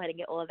yours to go ahead and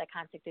get all of that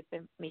contact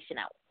information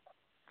out.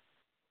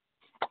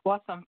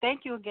 Awesome.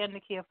 Thank you again,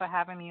 Nakia, for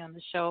having me on the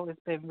show. It's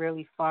been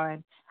really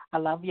fun. I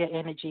love your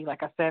energy,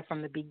 like I said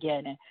from the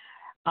beginning.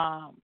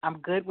 I'm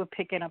good with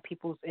picking up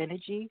people's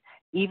energy,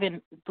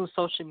 even through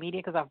social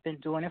media, because I've been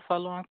doing it for a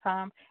long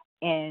time.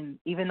 And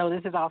even though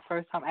this is our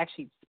first time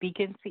actually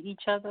speaking to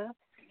each other,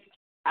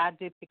 I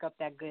did pick up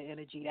that good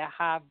energy, that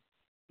high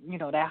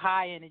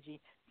energy.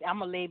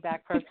 I'm a laid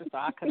back person, so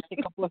I could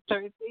pick up with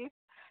certain things.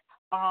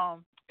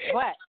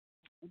 But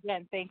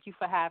again, thank you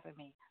for having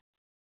me.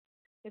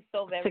 It's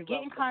so very to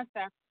get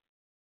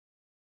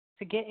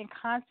in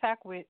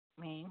contact with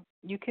me,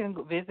 you can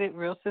visit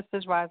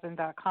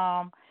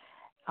realsistersrising.com.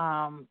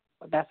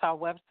 That's our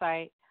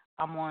website.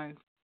 I'm on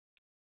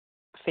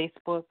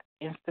Facebook,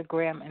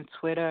 Instagram, and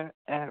Twitter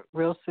at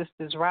Real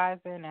Sisters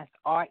Rising. That's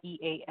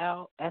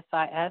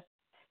RealSistersRising.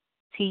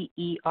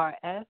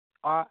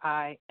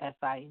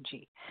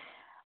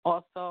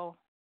 Also,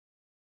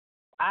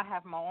 I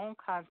have my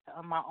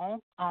own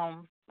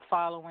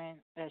following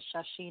that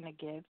Shashina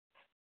Gibbs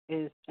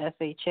is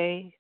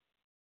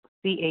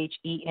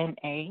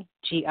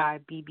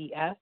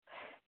SHACHENAGIBBS.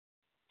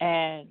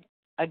 And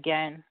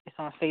again, it's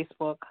on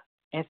Facebook,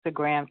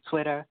 Instagram,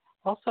 Twitter,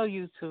 also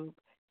YouTube,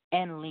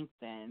 and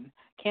LinkedIn.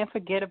 Can't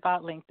forget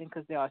about LinkedIn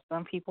because there are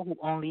some people who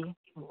only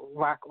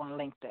rock on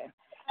LinkedIn.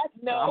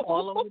 No. So I'm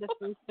all over the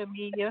social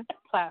media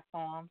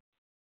platforms,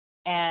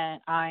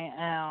 and I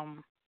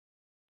am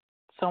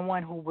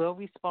someone who will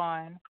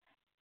respond.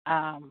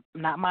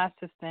 Not my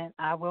assistant.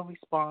 I will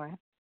respond.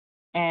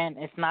 And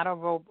it's not a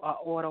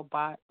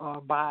Autobot or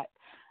a bot.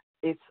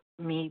 It's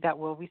me that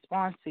will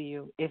respond to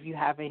you if you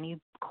have any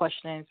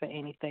questions or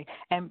anything.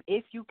 And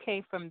if you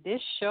came from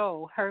this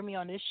show, heard me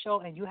on this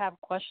show, and you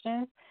have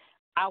questions,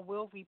 I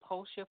will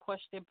repost your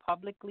question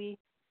publicly.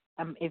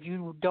 If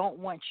you don't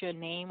want your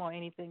name or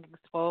anything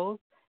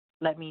exposed,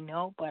 let me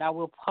know. But I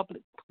will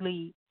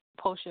publicly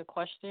post your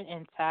question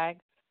and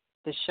tag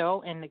the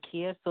show and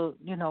Nakia. So,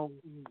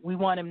 we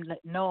want to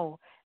know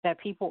that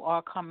people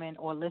are coming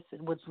or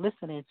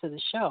listening to the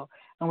show,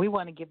 and we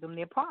want to give them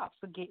their props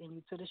for getting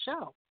you to the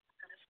show.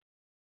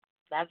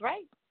 That's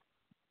right.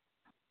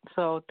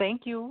 So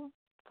thank you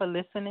for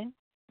listening,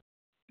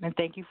 and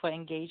thank you for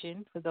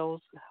engaging for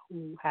those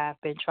who have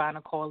been trying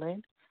to call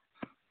in.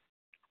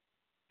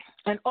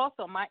 And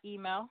also my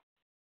email,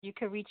 you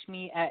can reach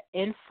me at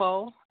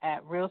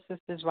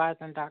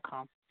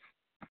info@realsistersrising.com.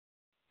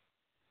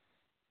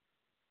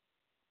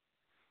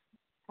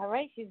 All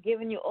right. She's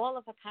given you all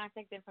of her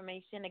contact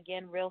information.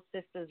 Again, Real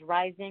Sisters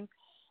Rising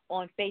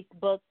on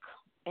Facebook,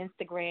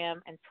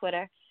 Instagram, and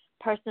Twitter.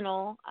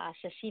 Personal,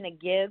 Shashina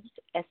Gibbs,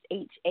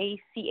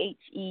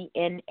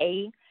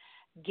 Shachena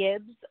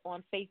Gibbs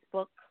on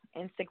Facebook,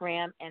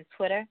 Instagram, and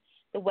Twitter.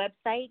 The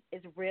website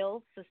is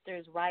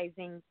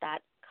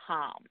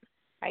realsistersrising.com.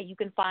 Right, you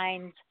can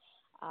find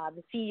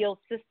the CEO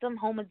System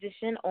Home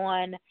Edition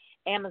on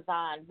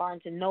Amazon,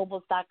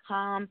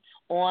 BarnesandNobles.com,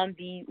 on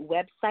the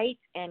website,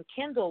 and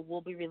Kindle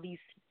will be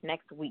released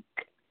next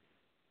week.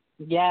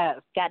 Yes.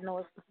 Got no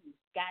excuse.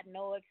 Got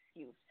no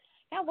excuse.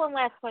 Now, one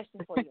last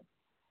question for you.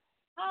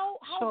 How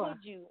Sure.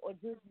 would you or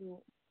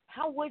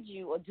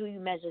do you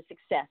measure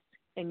success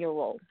in your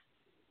role?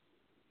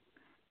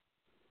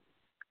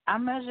 I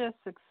measure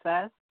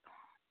success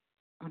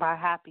by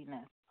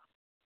happiness.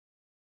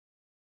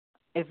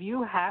 If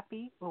you're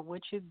happy with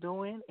what you're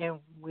doing and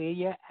where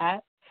you're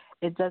at,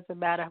 it doesn't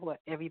matter what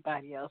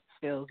everybody else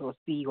feels or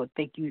see or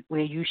think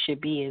where you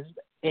should be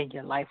in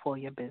your life or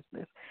your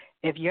business.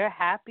 If you're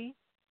happy,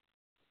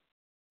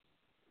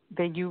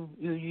 then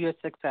you're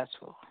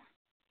successful.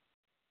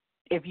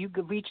 If you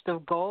could reach the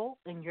goal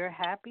and you're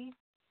happy,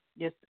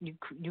 yes, you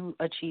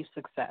achieve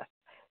success.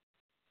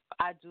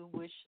 I just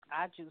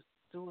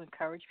do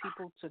encourage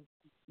people to,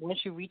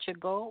 once you reach a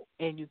goal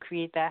and you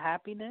create that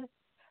happiness,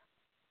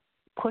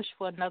 push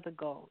for another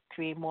goal,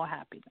 create more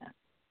happiness.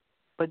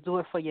 But do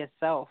it for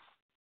yourself.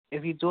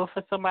 If you do it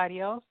for somebody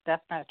else,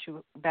 that's not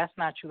true. That's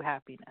not true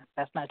happiness.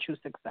 That's not true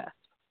success.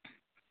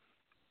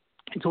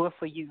 Do it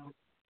for you.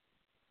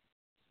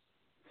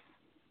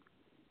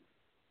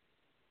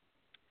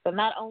 So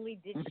not only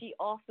did she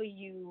offer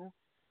you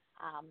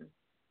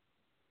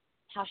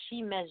how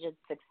she measured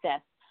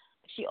success,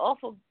 she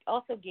also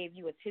gave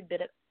you a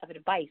tidbit of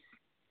advice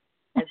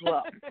as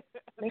well.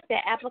 Make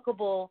that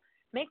applicable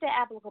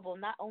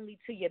not only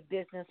to your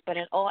business but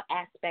in all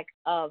aspects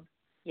of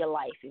your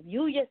life. If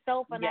you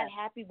yourself are not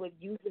happy with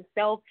you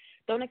yourself,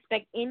 don't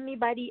expect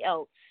anybody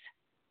else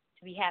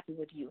to be happy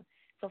with you.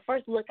 So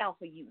first look out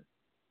for you.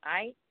 All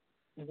right?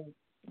 Mm-hmm.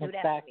 Do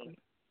Exactly. that for me.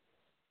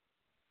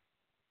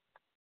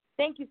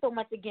 Thank you so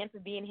much again for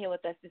being here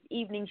with us this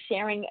evening,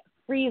 sharing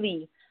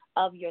freely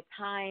of your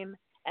time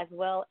as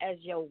well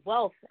as your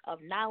wealth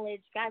of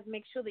knowledge. Guys,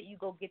 make sure that you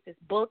go get this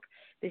book,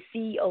 The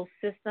CEO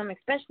System,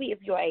 especially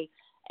if you're a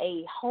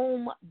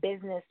home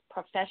business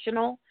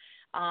professional.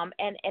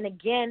 And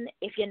again,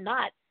 if you're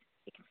not,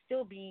 it can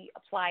still be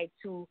applied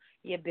to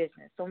your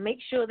business. So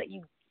make sure that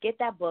you get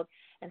that book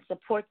and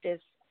support this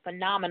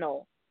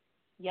phenomenal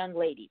young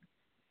lady.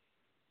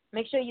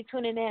 Make sure you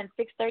tune in at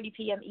 6:30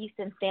 p.m.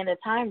 Eastern Standard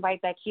Time,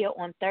 right back here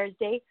on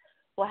Thursday.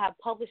 We'll have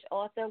published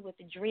author with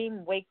the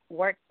Dream Wake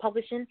Work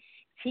Publishing,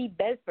 T.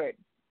 Besford.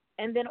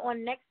 And then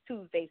on next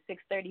Tuesday,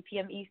 6:30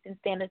 p.m. Eastern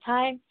Standard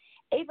Time,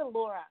 Ava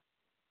Laura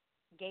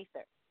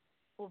Gaither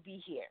will be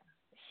here.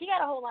 She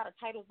got a whole lot of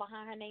titles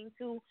behind her name,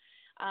 too.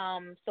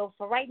 So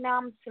for right now,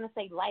 I'm just going to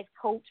say life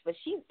coach, but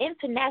she's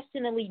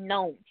internationally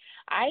known.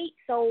 All right?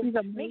 So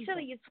make sure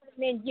that you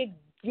tune in.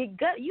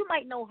 You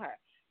might know her.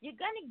 You're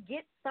going to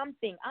get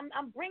something.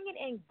 I'm bringing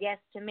in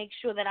guests to make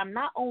sure that I'm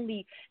not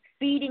only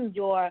feeding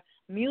your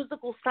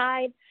musical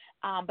side,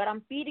 but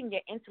I'm feeding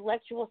your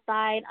intellectual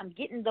side. I'm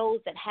getting those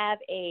that have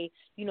a,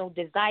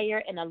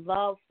 desire and a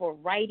love for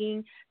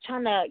writing,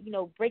 trying to,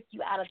 break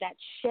you out of that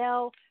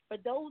shell. For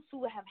those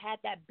who have had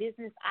that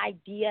business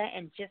idea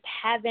and just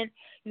haven't,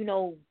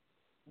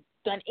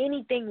 done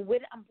anything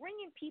with it, I'm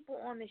bringing people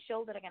on the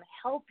show that are going to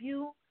help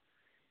you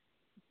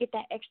get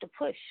that extra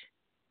push.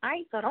 All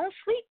right, so don't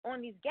sleep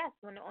on these guests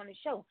when they're on the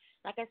show.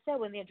 Like I said,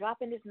 when they're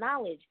dropping this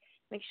knowledge,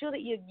 make sure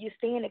that you're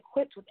staying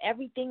equipped with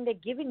everything they're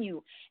giving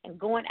you and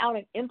going out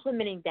and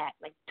implementing that.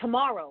 Like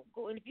tomorrow,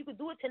 go, and if you could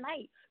do it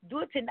tonight,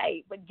 do it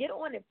tonight. But get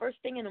on it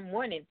first thing in the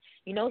morning.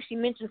 She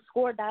mentioned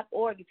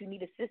SCORE.org if you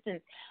need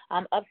assistance.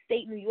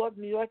 Upstate New York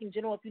in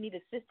general, if you need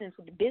assistance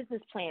with the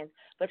business plans.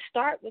 But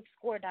start with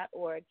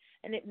SCORE.org,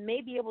 and it may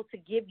be able to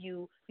give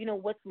you,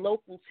 what's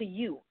local to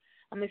you.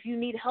 If you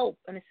need help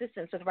and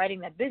assistance with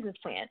writing that business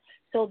plan.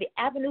 So the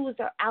avenues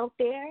are out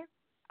there.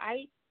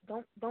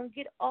 Don't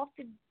get off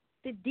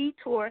the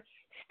detour.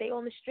 Stay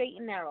on the straight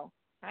and narrow.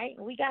 All right?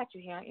 And we got you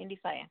here on Indie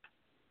Fire.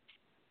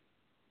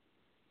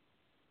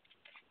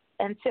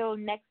 Until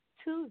next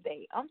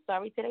Tuesday. I'm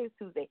sorry, today is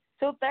Tuesday.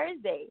 Till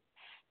Thursday.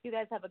 You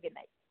guys have a good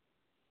night.